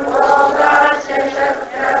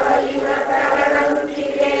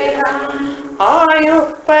आयुः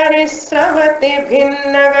परिस्रवति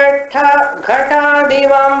भिन्नघटादिवम्भः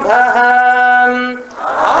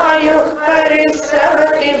आयुः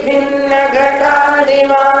परिस्रवति भिन्नघटादिवम्भः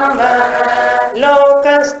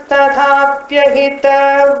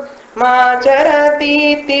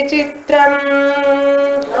लोकस्तथाप्यहितमाचरतीति चित्रम्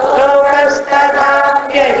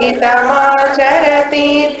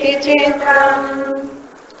लोकस्तथाप्यहितमाचरतीति चित्रम्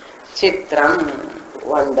चित्रम्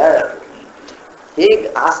वंडर एक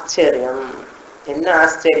आश्चर्यम என்ன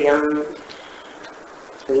ஆச்சரியம்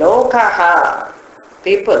லோகஹ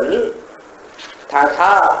people तथा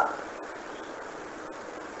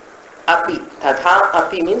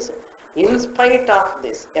api means in spite of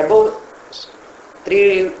this above 3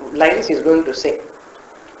 lines he is going to say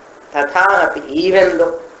तथा api even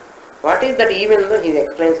though what is that even though he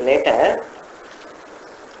explains later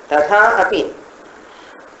तथा api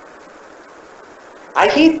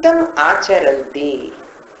ahitam acharanti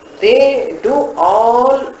they do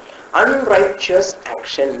all unrighteous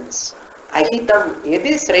actions ahitam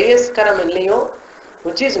yadi sreyaskaram illayo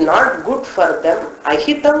which is not good for them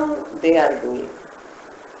ahitam they are doing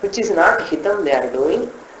which is not hitam they are doing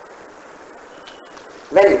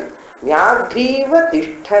when vyagriva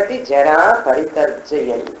tishtati jara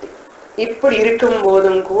paritarjayanti இப்படி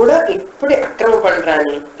இருக்கும்போதும் கூட இப்படி அக்கிரமம்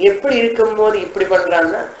பண்றானே எப்படி இருக்கும்போது இப்படி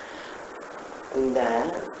பண்றான்னா இந்த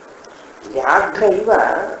व्याघ्रैव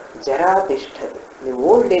जरा तिष्ठति the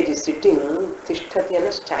old age is sitting tishtati and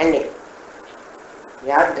standing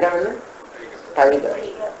व्याघ्र tiger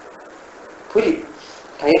puli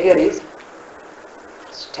tiger is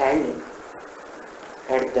standing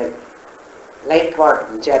at the like what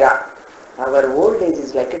jara our old age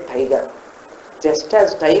is like a tiger just as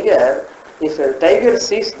tiger if a tiger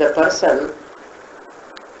sees the person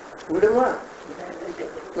viduma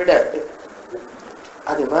vidadu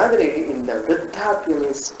அது மாதிரி இந்த விருத்தாப்யம்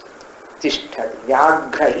is திஷ்டதி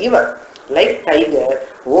வியாக்ர இவ like tiger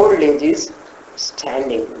old age is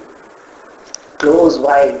standing close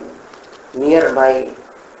by near by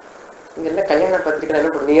இங்கெல்லாம் கல்யாண பத்திரிக்கை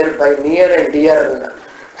என்ன near by near and dear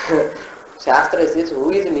சாஸ்திர is who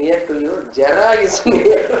is near to you Zara is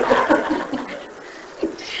near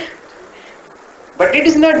but it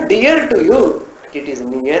is not dear to you it is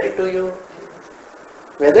near to you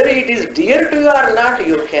whether it is dear to you or not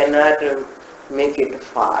you cannot make it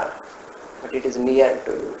far but it is near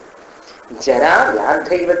to you jara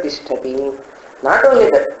vyaghaiva tishtati not only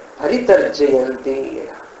that paritarjayanti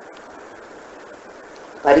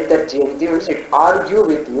means it argue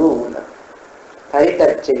with you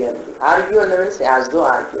paritarjayanti argue means as though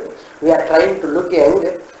arguing we are trying to look young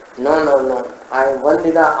no I am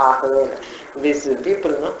vandida ahave these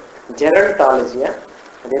people no gerontology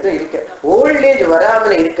அது ஏதோ இருக்கு old age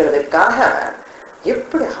வராமல் இருக்கிறதுக்காக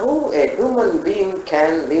எப்படி how a human being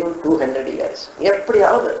can live 200 years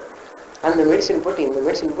எப்படியாவது அந்த medicine போட்டு இந்த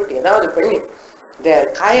மெடிசின் போட்டு ஏதாவது பண்ணி இந்த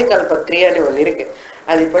காயகல்ப கிரியான்னு ஒன்று இருக்கு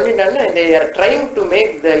அது பண்ணிட்டாங்கன்னா they are trying to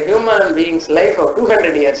make the human being's life of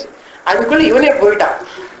 200 years அதுக்குள்ள இவனே போயிட்டான்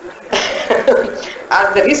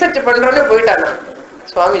அந்த ரீசர்ச் பண்றவனே போயிட்டான்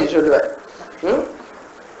சுவாமி சொல்லுவார்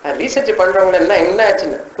ரீசர்ச் பண்றவங்க எல்லாம் என்ன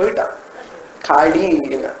ஆச்சுன்னு போயிட்டான் खाली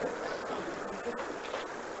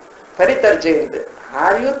परितर्जयन्ति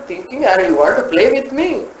are you thinking or you want to play with me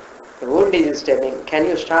the old age is telling can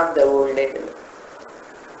you stop the old age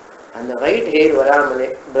and the white hair varamale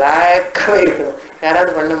black இருக்கணும்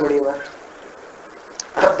யாராவது பண்ண முடியுமா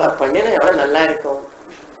அப்பா பண்ணினா எவ்வளவு நல்லா இருக்கும்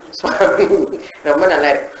சுவாமி ரொம்ப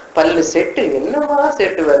நல்லா இருக்கு பல்லு செட்டு என்னமா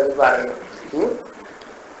செட்டு வருது பாருங்க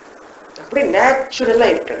அப்படி நேச்சுரலா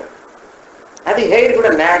இருக்கணும் அது ஹேர்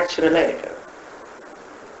கூட நேச்சுரலா இருக்கணும்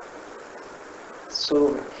so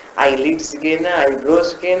eyelids gena eyebrows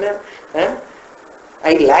gena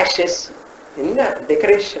eyelashes inna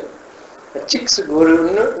decoration cheeks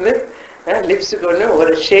gorunu lips gorunu or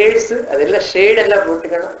shades adella shade ella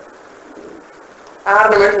pottukana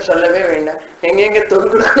ornament சொல்லவே வேண்டாம், எங்கெங்க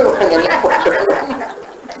தொங்குடுக்கணும் அங்கெல்லாம் போட்டுக்கணும்.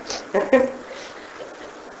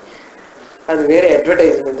 அது வேற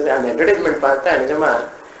அட்வர்டைஸ்மெண்ட். அந்த அட்வர்டைஸ்மெண்ட் பார்த்தா நிஜமா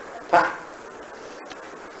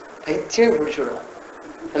பைத்தியம் பிடிச்சுடும்.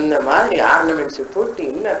 அந்த மாதிரி ஆர்னமெண்ட்ஸ் போட்டு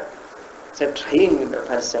இன்னும் trying the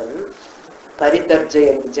person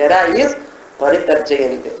பரிதர்ஜயந்த். Zara is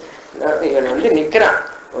பரிதர்ஜயந்த். இவன் வந்து நிக்கிறான்,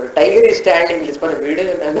 ஒரு டைகர் இஸ் ஸ்டாண்டிங். வீடு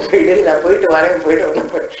நான் போயிட்டு வரேன், போயிட்டு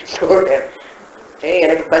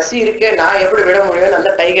எனக்கு பசி இருக்கு, நான் எப்படி விட முடியும்?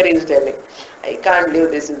 அந்த tiger is standing. I can't live.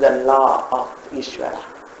 This is the law of ஈஸ்வரா.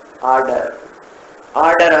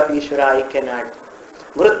 ஆர்டர் ஆஃப் ஈஸ்வரா. I cannot.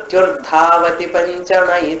 மிருத்யுர்தாவதி பஞ்சம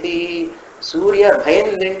இதி. சூரிய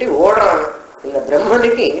பயந்துட்டு ஓடுறான். இந்த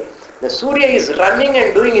பிரம்மனுக்கு the Surya is running and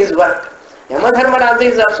doing his work. Yamadharmanatha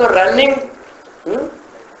is also running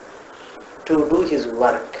to do his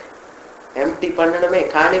work. Empty பண்ணணுமே,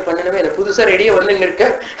 காலி பண்ணணுமே. புதுசா ரெடியா வந்து இருக்க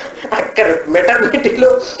அக்கறை மெட்டர்னிட்டிலோ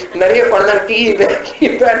நிறைய பண்ண டீ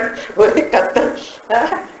ஒரு கத்த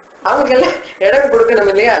அவங்கெல்லாம் இடம்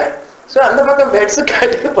கொடுக்கணும் இல்லையா? சோ அந்த பக்கம் பெட்ஸ்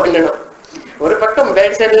காலி பண்ணணும், ஒரு பக்கம்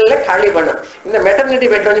பெட்ஸ் எல்லாம் காலி பண்ணணும். இந்த மெட்டர்னிட்டி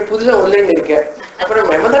பெட் வந்து புதுசா ஒண்ணு இருக்க.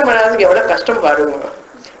 அப்புறம் யமதர்மராஜுக்கு எவ்வளவு கஷ்டம் பாருங்க.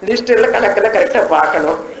 லிஸ்ட் எல்லாம் கணக்கெல்லாம் கரெக்டா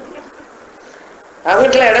பார்க்கணும்.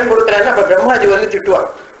 அவங்களுக்கெல்லாம் இடம் கொடுக்குறாங்க. அப்ப பிரம்மாஜி வந்து திட்டுவான்,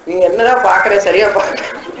 நீங்க என்னதான் பாக்குற, சரியா பாக்க.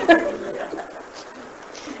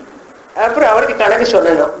 அப்புறம் அவருக்கு கணக்கு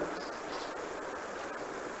சொல்லணும்.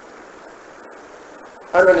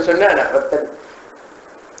 அவர் சொன்னார்,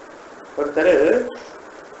 ஒருத்தர்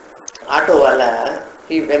ஆட்டோவால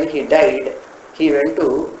when he died he went to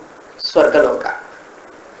ஸ்வர்கலோகா.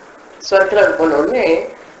 ஸ்வர்கலோகா போன உடனே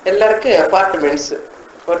எல்லாருக்கும் அபார்ட்மெண்ட்ஸ்,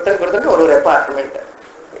 ஒருத்தருக்கு ஒரு அபார்ட்மெண்ட்.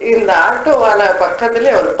 இந்த ஆட்டோவால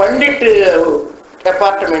பக்கத்துல ஒரு பண்டிட்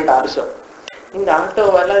அபார்ட்மெண்ட் ஆல்சோ. இந்த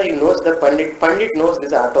ஆட்டோவால he knows the pandit knows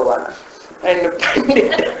this ஆட்டோவால. And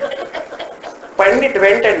pandit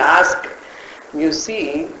went and asked, you see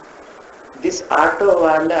this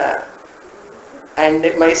ஆட்டோவால and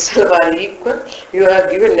myself are equal, you have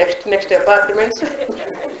given next apartments.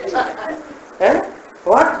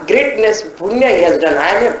 What greatness punya he has done. I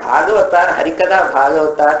am a Bhagavatar, Harikatha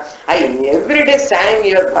Bhagavatar. I every day sang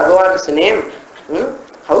your Bhagavan's name.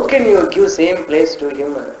 How can you give same place to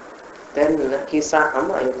him? Then he saw,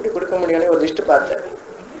 amma eppadi kudukka mudiyana ஒரு list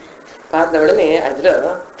பார்த்த உடனே அதுல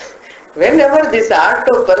whenever this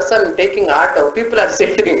auto person taking auto, people are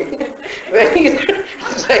sitting. When he is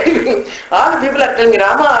driving, all people are telling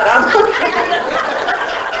Rama, Rama.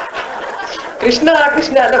 Krishna,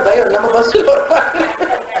 Krishna. நம்ம பஸ்ல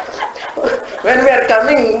when we are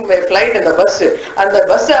coming by flight in the bus, and the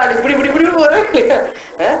bus ஆடி இப்படி போறாங்க.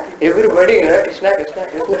 Everybody Krishna, Krishna,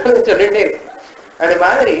 Krishna சொல்லிட்டே. அந்த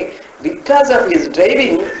மாதிரி because of his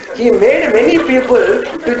driving, he made many people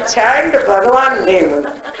to chant Bhagavan name.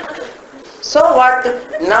 So what?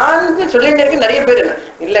 நான் சொல்லிட்டே இருக்க நிறைய பேர்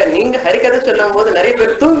இல்ல, நீங்க ஹரிகதை சொல்லும் போது நிறைய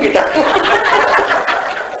பேர் தூங்கிட்டாங்க.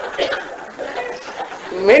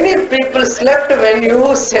 Many people slept when you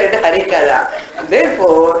said Harikatha.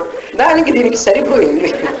 Therefore, దానికి దీనికి సరిపోయింది.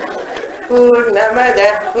 పూర్ణమద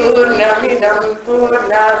పూర్ణమిదం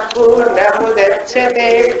పూర్ణాత్ పూర్ణముదచ్యతే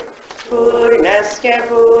పూర్ణస్య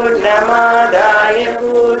పూర్ణమాదాయ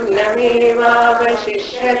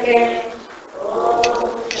పూర్ణమేవావశిష్యతే.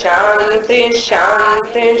 శాంతి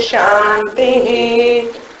శాంతి శాంతి.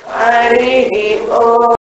 హరి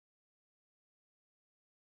ఓం.